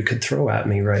technology you could throw at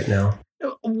me right now.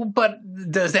 But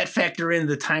does that factor in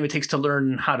the time it takes to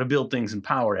learn how to build things in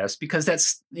Power Apps? Because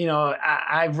that's,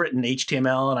 I've written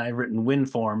HTML and I've written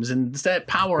WinForms, and that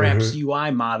Power Apps UI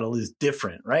model is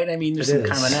different, right? I mean, there's some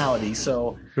commonality.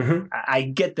 So I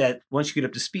get that once you get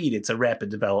up to speed, it's a rapid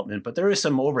development, but there is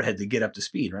some overhead to get up to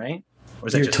speed, right? Or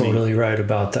is that You're totally right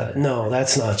about that. No,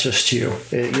 that's not just you.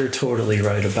 You're totally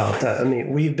right about that. I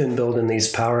mean, we've been building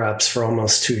these Power Apps for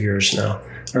almost 2 years now,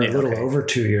 or a little over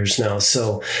 2 years now.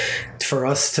 So for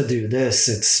us to do this,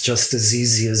 it's just as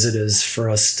easy as it is for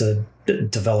us to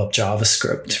develop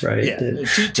JavaScript, right? Yeah,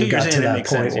 2 years got in, to that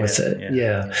makes point sense. with it.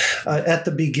 Yeah. At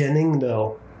the beginning,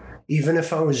 though, even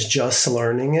if I was just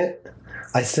learning it,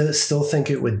 I still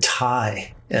think it would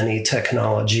tie any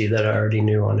technology that I already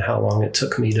knew on how long it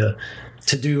took me to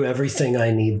do everything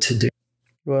I need to do.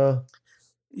 Well,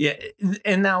 yeah.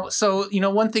 And now, so,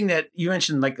 one thing that you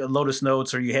mentioned, like Lotus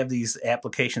Notes, or you have these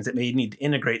applications that may need to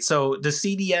integrate. So does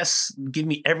CDS give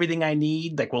me everything I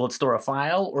need? Like, will it store a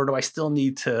file, or do I still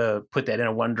need to put that in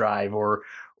a OneDrive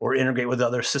or integrate with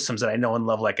other systems that I know and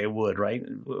love like I would, right?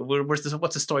 What's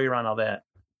the story around all that?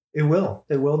 It will.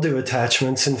 It will do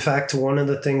attachments. In fact, one of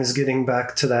the things, getting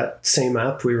back to that same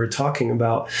app we were talking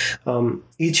about,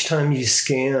 each time you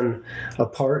scan a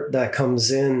part that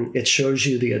comes in, it shows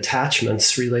you the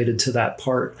attachments related to that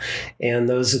part. And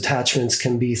those attachments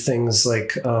can be things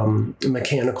like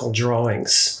mechanical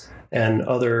drawings and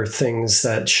other things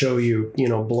that show you,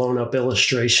 blown up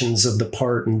illustrations of the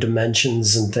part and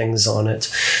dimensions and things on it.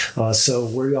 So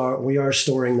we are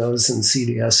storing those in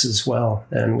CDS as well.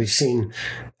 And we've seen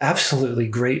absolutely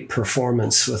great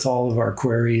performance with all of our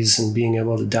queries and being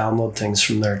able to download things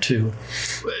from there too.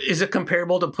 Is it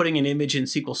comparable to putting an image in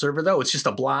SQL Server though? It's just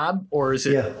a blob, or is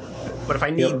it? Yeah. But if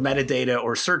I need metadata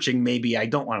or searching, maybe I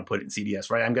don't want to put it in CDS,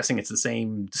 right? I'm guessing it's the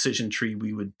same decision tree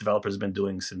developers have been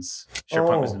doing since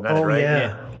SharePoint was invented, right?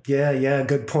 Yeah.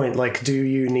 Good point. Like, do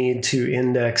you need to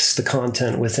index the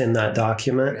content within that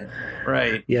document?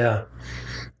 Right. Yeah.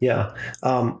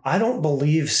 I don't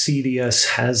believe CDS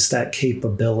has that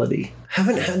capability.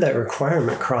 Haven't had that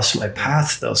requirement cross my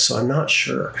path though, so I'm not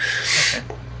sure. Okay.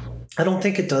 I don't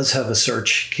think it does have a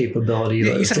search capability.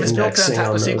 You said it's built on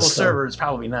top of SQL Server. It's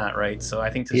probably not, right? So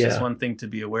I think that's just one thing to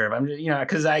be aware of.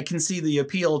 Because I can see the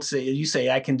appeal to you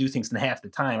say I can do things in half the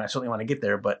time. I certainly want to get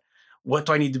there, but what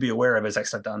do I need to be aware of as I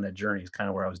start down that journey is kind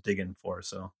of where I was digging for.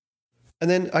 So. And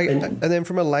then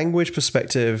from a language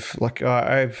perspective, like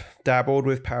I've dabbled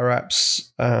with Power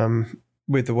Apps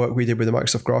with the work we did with the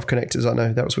Microsoft Graph Connectors. I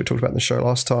know that was what we talked about in the show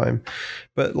last time.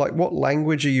 But like, what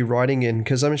language are you writing in?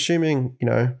 Because I'm assuming,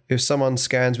 if someone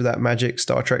scans with that magic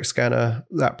Star Trek scanner,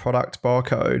 that product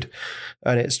barcode,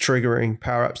 and it's triggering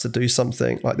Power Apps to do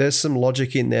something, like there's some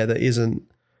logic in there that isn't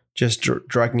just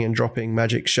dragging and dropping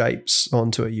magic shapes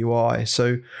onto a UI.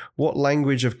 So what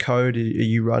language of code are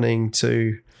you running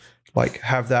to like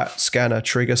have that scanner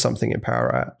trigger something in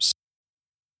Power Apps?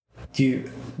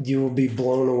 you will be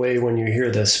blown away when you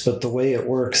hear this, but the way it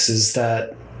works is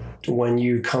that when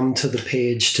you come to the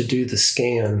page to do the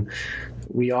scan,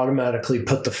 we automatically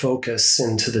put the focus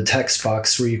into the text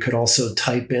box where you could also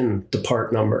type in the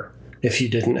part number if you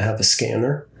didn't have a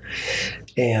scanner.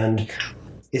 And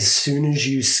as soon as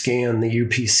you scan the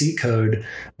UPC code,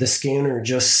 the scanner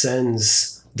just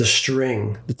sends the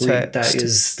string that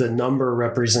is the number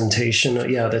representation,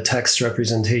 the text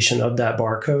representation of that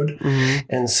barcode.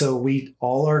 And so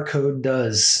all our code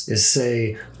does is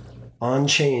say on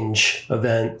change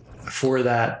event for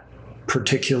that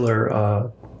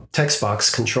particular text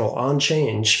box control, on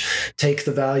change, take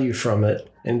the value from it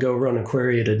and go run a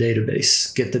query at a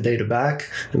database, get the data back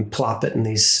and plop it in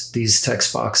these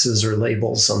text boxes or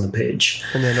labels on the page.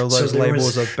 And then all those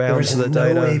labels are bound to the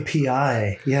data. No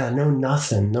API. Yeah, no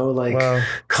nothing. No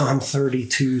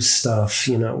COM32 stuff,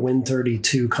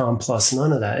 Win32, COM+,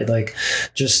 none of that. Like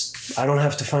just, I don't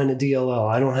have to find a DLL.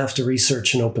 I don't have to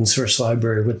research an open source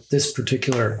library with this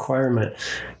particular requirement.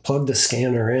 Plug the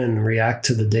scanner in, react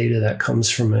to the data that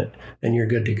comes from it, and you're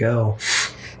good to go.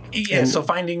 Yeah, so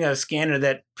finding a scanner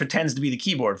that pretends to be the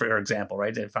keyboard, for example,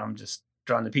 right? If I'm just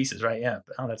drawing the pieces, right? Yeah.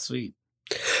 Oh, that's sweet.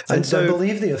 And I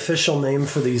believe the official name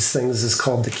for these things is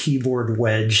called the keyboard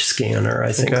wedge scanner,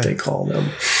 I think they call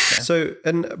them. So,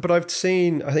 but I've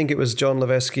seen, I think it was John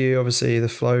Levesque, obviously the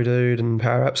Flow dude and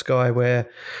Power Apps guy, where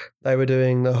they were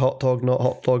doing the hot dog, not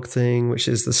hot dog thing, which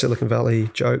is the Silicon Valley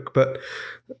joke, but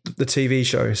the TV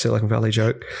show Silicon Valley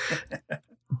joke.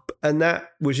 And that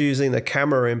was using the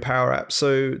camera in Power Apps.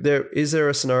 So is there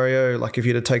a scenario, like if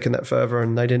you'd have taken that further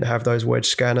and they didn't have those wedge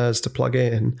scanners to plug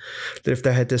in, that if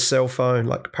they had this cell phone,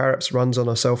 like Power Apps runs on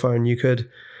a cell phone, you could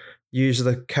use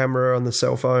the camera on the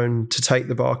cell phone to take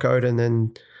the barcode and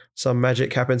then some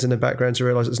magic happens in the background to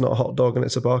realize it's not a hot dog and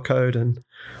it's a barcode and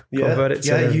convert it to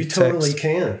text? Yeah, you totally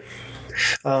can.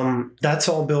 That's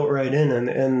all built right in.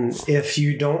 And if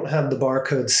you don't have the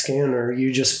barcode scanner,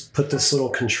 you just put this little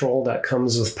control that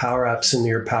comes with Power Apps into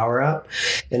your Power App,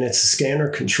 and it's a scanner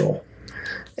control.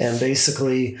 And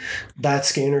basically, that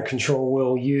scanner control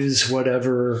will use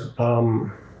whatever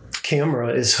camera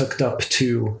is hooked up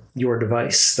to your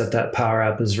device that Power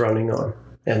App is running on.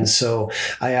 And so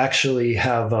I actually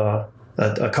have a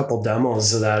couple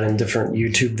demos of that in different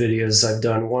YouTube videos I've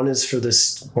done. One is for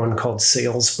this one called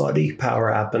Sales Buddy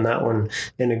Power App, and that one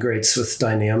integrates with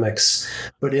Dynamics.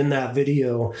 But in that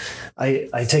video, I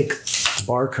take the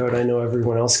barcode. I know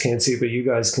everyone else can't see it, but you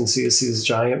guys can see this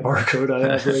giant barcode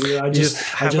I have right here. I just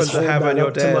hold that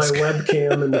up to my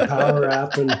webcam in the Power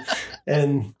App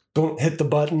and don't hit the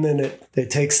button, and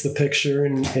it takes the picture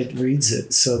and it reads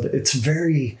it. So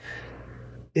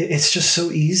it's just so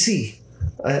easy.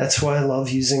 That's why I love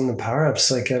using the Power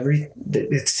Apps.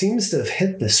 It seems to have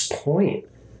hit this point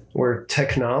where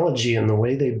technology and the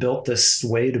way they built this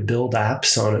way to build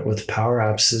apps on it with Power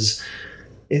Apps is,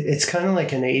 it's kind of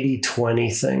like an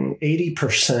 80-20 thing.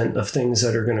 80% of things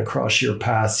that are going to cross your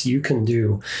path, you can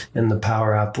do in the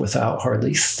Power App without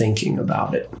hardly thinking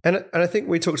about it. And I think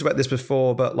we talked about this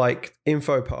before, but like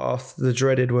InfoPath, the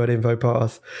dreaded word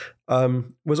InfoPath,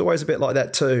 was always a bit like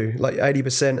that too, like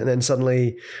 80%, and then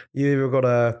suddenly you either got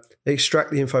to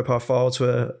extract the InfoPath file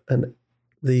to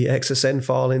the XSN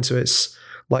file into its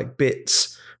like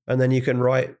bits, and then you can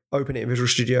open it in Visual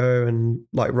Studio and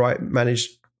manage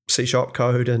C#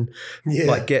 code and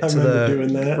get to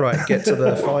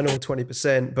the final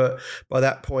 20%. But by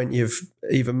that point, you've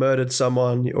either murdered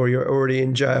someone or you're already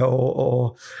in jail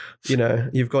or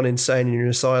you've gone insane in an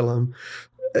asylum.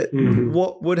 Mm-hmm.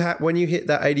 What would happen when you hit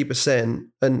that 80%?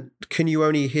 And can you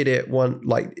only hit it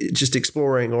just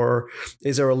exploring, or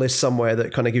is there a list somewhere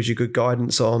that kind of gives you good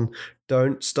guidance on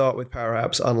don't start with Power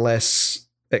Apps unless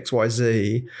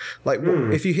XYZ?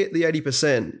 If you hit the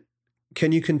 80%,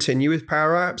 can you continue with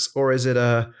Power Apps, or is it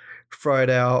throw it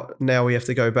out, now we have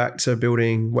to go back to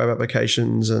building web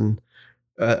applications and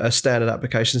a standard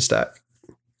application stack?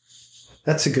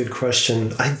 That's a good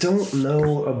question. I don't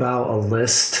know about a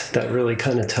list that really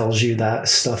kind of tells you that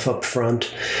stuff up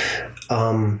front.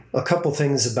 A couple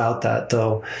things about that,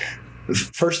 though.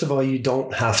 First of all, you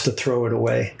don't have to throw it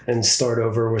away and start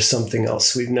over with something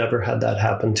else. We've never had that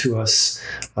happen to us.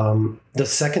 The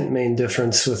second main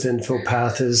difference with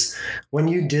InfoPath is when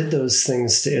you did those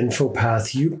things to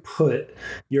InfoPath, you put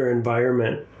your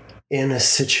environment in a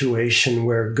situation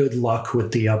where good luck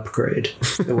with the upgrade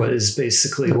is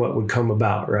basically what would come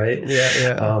about, right?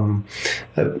 Yeah.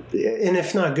 And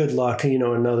if not good luck,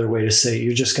 another way to say it,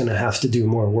 you're just going to have to do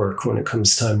more work when it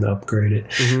comes time to upgrade it.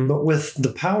 Mm-hmm. But with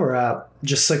the Power App,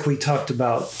 just like we talked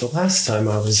about the last time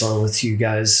I was on with you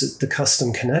guys, the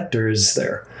custom connector is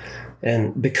there.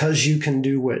 And because you can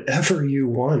do whatever you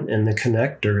want in the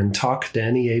connector and talk to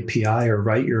any API or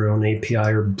write your own API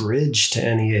or bridge to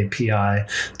any API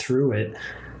through it,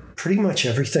 pretty much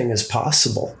everything is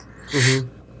possible. Mm-hmm.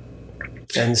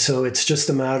 And so it's just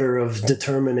a matter of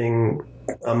determining,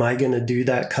 am I going to do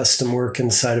that custom work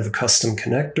inside of a custom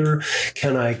connector?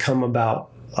 Can I come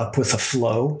up with a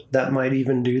flow that might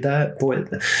even do that? Boy,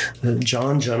 the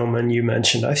John gentleman you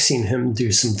mentioned, I've seen him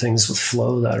do some things with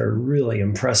flow that are really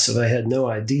impressive. I had no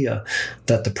idea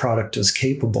that the product was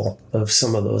capable of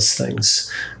some of those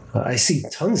things. I see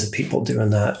tons of people doing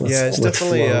that. It's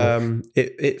definitely,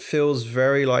 it feels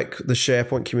very like the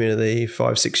SharePoint community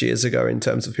 5-6 years ago in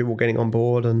terms of people getting on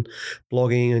board and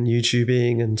blogging and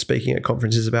YouTubing and speaking at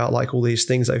conferences about like all these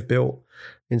things they've built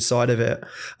inside of it.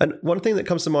 And one thing that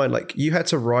comes to mind, like you had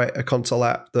to write a console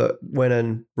app that went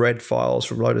and read files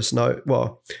from Lotus Note,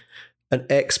 an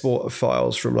export of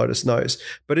files from Lotus Notes.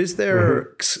 But is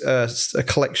there a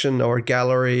collection or a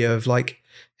gallery of like,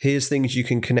 here's things you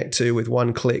can connect to with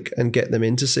one click and get them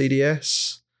into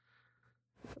CDS?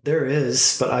 There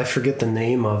is, but I forget the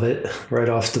name of it right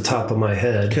off the top of my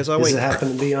head. Does it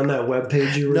happen to be on that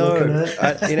webpage you were looking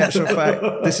at? In actual fact,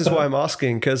 this is why I'm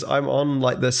asking, because I'm on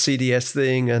like the CDS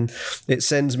thing and it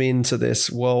sends me into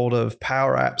this world of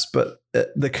Power Apps, but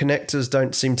the connectors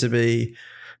don't seem to be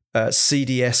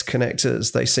CDS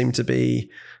connectors. They seem to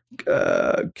be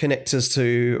connectors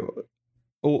to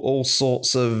all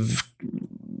sorts of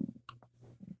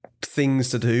things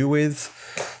to do with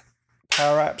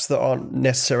Power Apps that aren't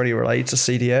necessarily related to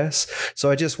CDS. So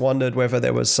I just wondered whether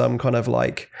there was some kind of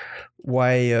like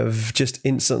way of just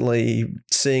instantly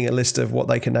seeing a list of what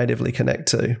they can natively connect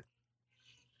to.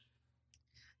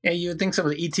 Yeah, you would think some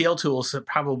of the ETL tools that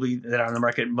are on the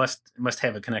market must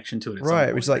have a connection to it.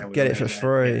 Right, which is like get it for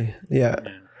free. Yeah.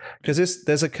 Because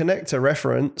there's a connector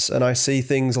reference and I see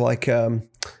things like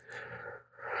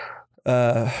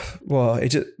but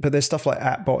there's stuff like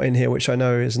AppBot in here, which I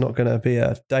know is not going to be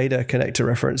a data connector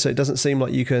reference. So it doesn't seem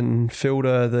like you can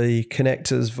filter the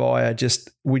connectors via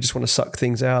we just want to suck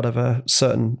things out of a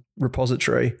certain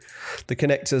repository. The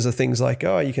connectors are things like,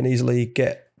 you can easily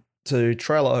get to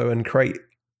Trello and create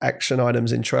action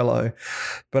items in Trello.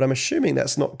 But I'm assuming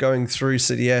that's not going through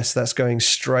CDS. That's going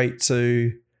straight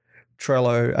to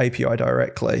Trello API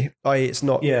directly. It's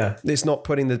not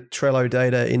putting the Trello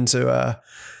data into a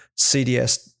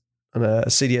CDS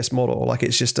model, like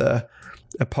it's just a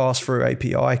pass-through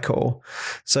API call.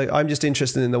 So I'm just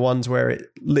interested in the ones where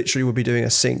it literally would be doing a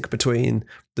sync between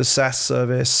the SaaS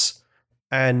service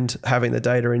and having the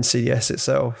data in CDS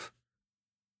itself.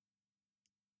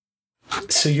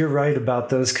 So you're right about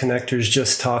those connectors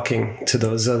just talking to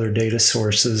those other data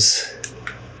sources.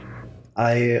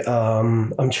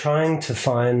 I'm trying to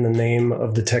find the name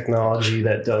of the technology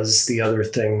that does the other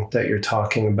thing that you're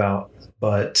talking about,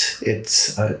 but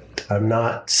I'm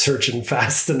not searching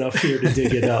fast enough here to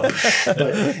dig it up.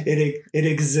 But it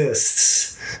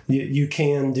exists. You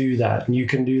can do that, and you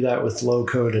can do that with low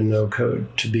code and no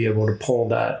code to be able to pull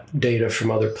that data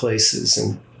from other places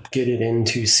and get it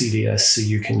into CDS so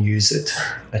you can use it.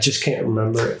 I just can't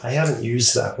remember it. I haven't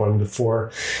used that one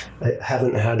before. I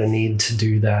haven't had a need to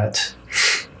do that.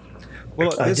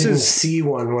 Well, I didn't see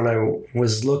one when I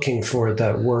was looking for it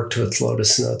that worked with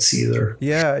Lotus Notes either.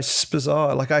 Yeah, it's just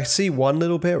bizarre. Like I see one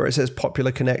little bit where it says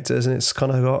popular connectors and it's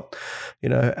kind of got,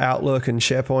 Outlook and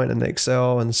SharePoint and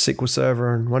Excel and SQL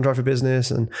Server and OneDrive for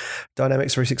Business and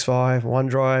Dynamics 365,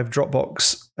 OneDrive,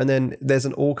 Dropbox. And then there's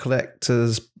an all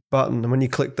connectors button. And when you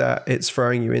click that, it's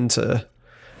throwing you into,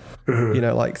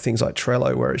 like things like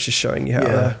Trello, where it's just showing you how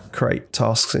to create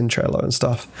tasks in Trello and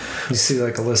stuff. You see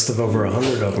like a list of over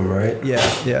 100 of them, right?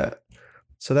 Yeah.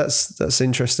 So that's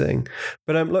interesting.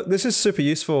 But look, this is super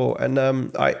useful. And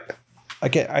I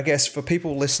guess for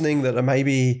people listening that are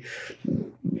maybe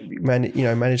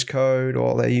managed code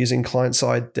or they're using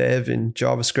client-side dev in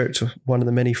JavaScript, one of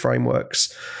the many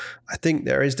frameworks, I think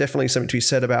there is definitely something to be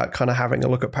said about kind of having a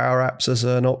look at Power Apps as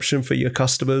an option for your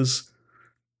customers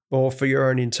or for your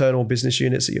own internal business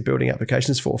units that you're building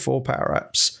applications for Power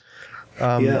Apps.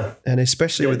 And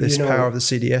especially with this power of the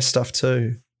CDS stuff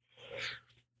too.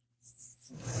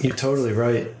 You're totally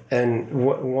right. And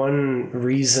one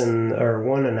reason or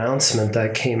one announcement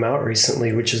that came out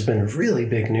recently, which has been really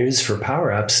big news for Power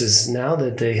Apps, is now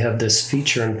that they have this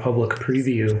feature in public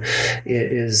preview,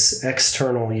 it is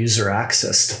external user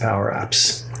access to Power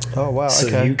Apps. Oh, wow.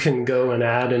 So you can go and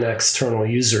add an external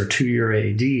user to your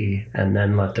AD and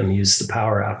then let them use the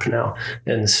Power App now.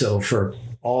 And so for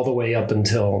all the way up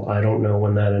until, I don't know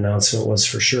when that announcement was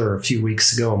for sure, a few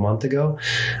weeks ago, a month ago,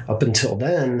 up until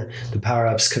then, the Power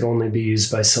Apps could only be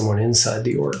used by someone inside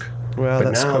the org. Well, but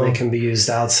that's now cool. they can be used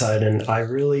outside. And I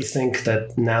really think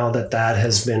that now that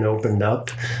has been opened up,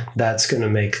 that's going to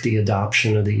make the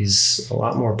adoption of these a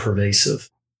lot more pervasive.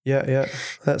 Yeah,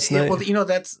 that's Yeah, neat. well,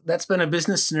 that's been a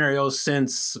business scenario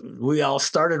since we all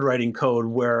started writing code,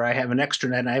 where I have an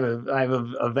extranet and I have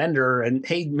a vendor, and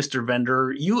hey, Mr.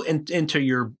 Vendor, you enter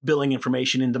your billing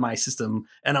information into my system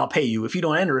and I'll pay you. If you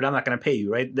don't enter it, I'm not going to pay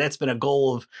you, right? That's been a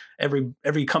goal of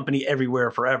every company everywhere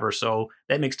forever. So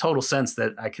that makes total sense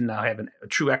that I can now have a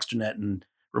true extranet and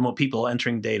remote people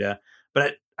entering data.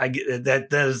 But I get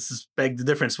that does beg the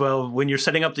difference. Well, when you're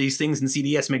setting up these things in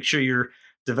CDS, make sure your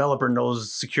developer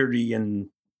knows security and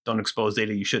don't expose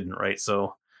data you shouldn't, right?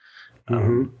 So,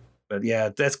 but yeah,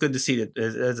 that's good to see. That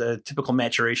as a typical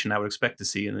maturation I would expect to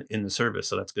see in the service.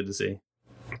 So that's good to see.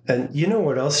 And you know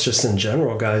what else, just in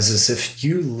general, guys, is if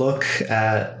you look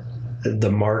at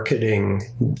the marketing,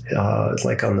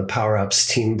 like on the Power Apps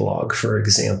team blog, for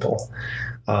example,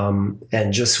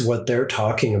 and just what they're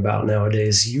talking about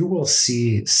nowadays, you will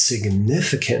see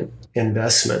significant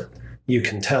investment. You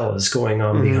can tell is going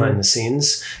on behind the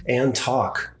scenes, and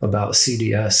talk about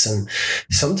CDS. And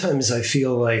sometimes I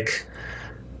feel like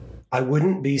I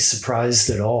wouldn't be surprised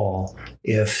at all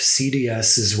if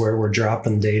CDS is where we're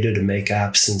dropping data to make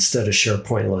apps instead of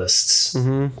SharePoint lists.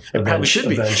 It probably should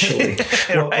be. Eventually.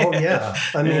 Well, oh yeah.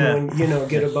 I mean, when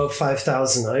get above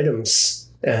 5,000 items,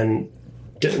 and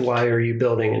why are you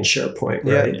building in SharePoint,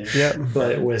 right? Yeah.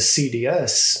 But with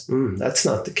CDS, that's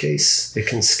not the case. It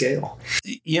can scale.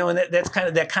 And that's kind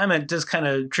of, that comment does kind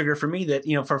of trigger for me that,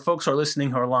 for folks who are listening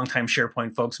who are longtime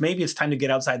SharePoint folks, maybe it's time to get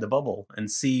outside the bubble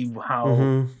and see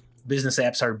how business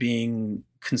apps are being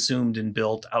consumed and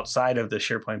built outside of the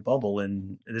SharePoint bubble,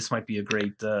 and this might be a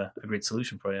great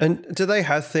solution for you. And do they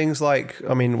have things like,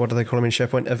 what do they call them in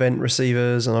SharePoint? Event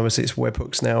receivers, and obviously it's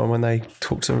webhooks now, and when they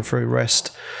talk to them through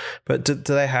REST. But do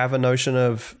they have a notion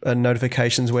of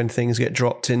notifications when things get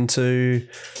dropped into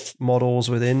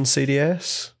models within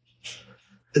CDS?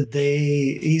 They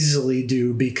easily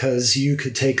do, because you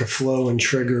could take a flow and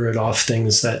trigger it off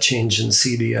things that change in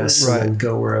CDS and then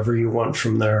go wherever you want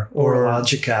from there. Or a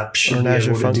Logic app should be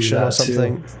Azure able to function do that or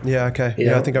something. too. Yeah, okay.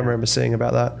 Yeah, I think I remember seeing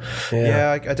about that.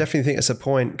 Yeah, I definitely think it's a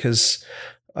point, because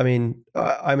I'm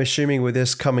assuming with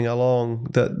this coming along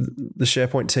that the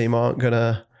SharePoint team aren't going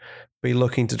to be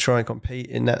looking to try and compete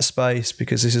in that space,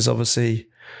 because this is obviously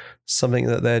something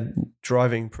that they're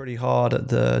driving pretty hard at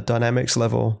the Dynamics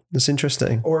level. It's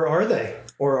interesting. Or are they,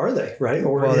 right?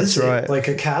 Or is it like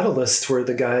a catalyst where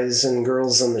the guys and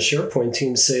girls on the SharePoint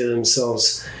team say to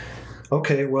themselves,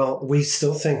 okay, well, we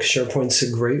still think SharePoint's a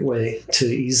great way to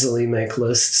easily make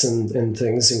lists and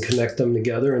things and connect them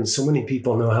together, and so many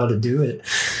people know how to do it.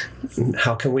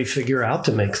 How can we figure out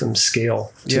to make them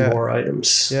scale to more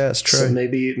items? Yeah, it's true. So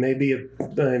maybe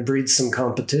it breeds some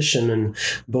competition and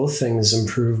both things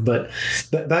improve. But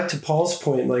back to Paul's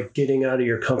point, like getting out of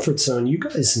your comfort zone, you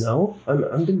guys know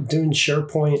I've been doing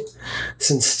SharePoint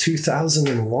since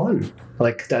 2001.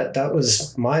 Like that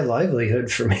was my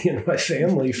livelihood for me and my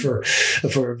family for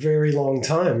a very long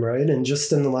time, right? And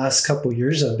just in the last couple of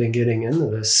years, I've been getting into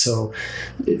this. So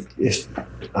if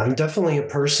I'm definitely a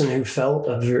person who felt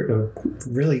a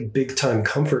really big time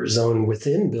comfort zone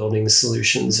within building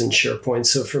solutions in SharePoint.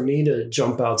 So for me to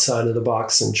jump outside of the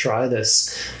box and try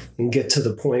this and get to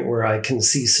the point where I can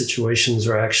see situations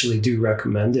where I actually do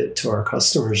recommend it to our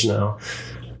customers now,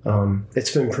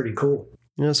 it's been pretty cool.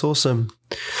 Yeah, that's awesome.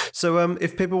 So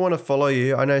if people want to follow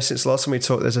you, I know since last time we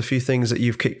talked, there's a few things that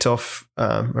you've kicked off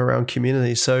around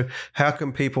community. So how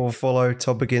can people follow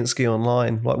Todd Baginski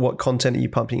online? Like, what content are you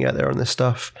pumping out there on this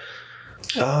stuff?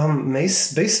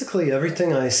 Basically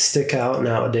everything I stick out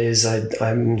nowadays,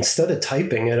 I'm instead of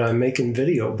typing it, I'm making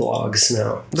video blogs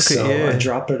now. Look at you. I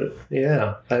drop it.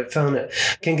 Yeah, I found it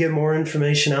can get more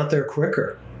information out there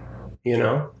quicker.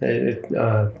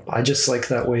 I just like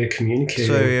that way of communicating.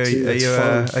 So are too. you a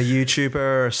YouTuber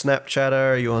or a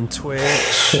Snapchatter? Are you on Twitch?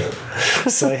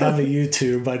 So I have a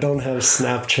YouTube. I don't have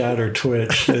Snapchat or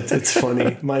Twitch. It's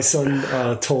funny. My son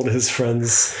told his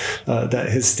friends that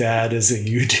his dad is a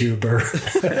YouTuber.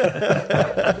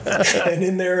 And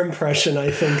in their impression,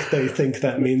 I think they think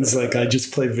that means like I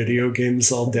just play video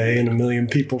games all day and 1 million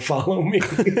people follow me.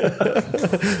 Wear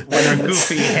a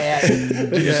goofy hat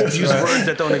and use words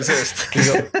that don't exist.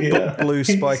 You got blue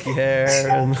spiky hair.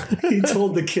 And he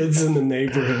told the kids in the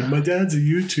neighborhood, my dad's a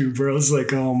YouTuber. I was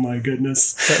like, oh my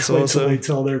goodness. That's Wait awesome. till they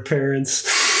tell their parents.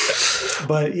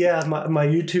 But yeah, my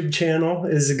YouTube channel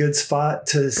is a good spot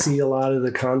to see a lot of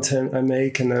the content I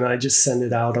make. And then I just send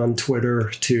it out on Twitter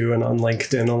too, and on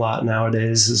LinkedIn a lot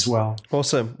nowadays as well.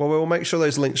 Awesome. Well, we'll make sure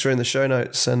those links are in the show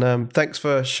notes. And thanks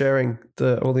for sharing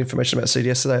all the information about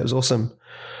CDS today. It was awesome.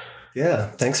 Yeah,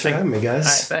 thanks for having me, guys.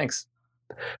 All right, thanks.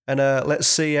 And let's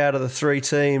see out of the three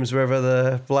teams, whether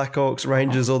the Blackhawks,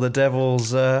 Rangers, or the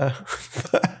Devils,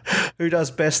 who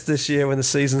does best this year when the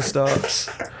season starts.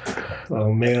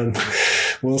 Oh, man.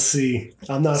 We'll see.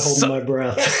 I'm not holding my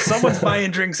breath. Someone's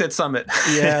buying drinks at Summit.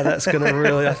 Yeah, that's going to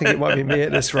really, I think it might be me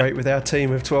at this rate with our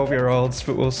team of 12-year-olds,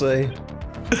 but we'll see. All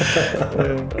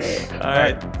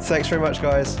right. Thanks very much,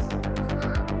 guys.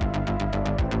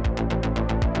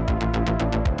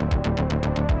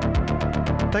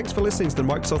 Thanks for listening to the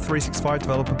Microsoft 365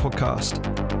 Developer Podcast.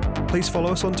 Please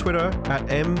follow us on Twitter at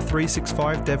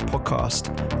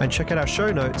M365DevPodcast and check out our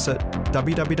show notes at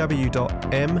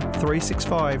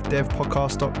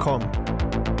www.m365devpodcast.com.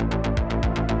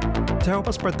 To help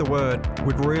us spread the word,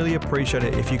 we'd really appreciate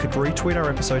it if you could retweet our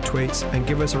episode tweets and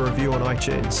give us a review on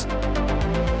iTunes.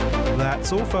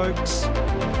 That's all, folks.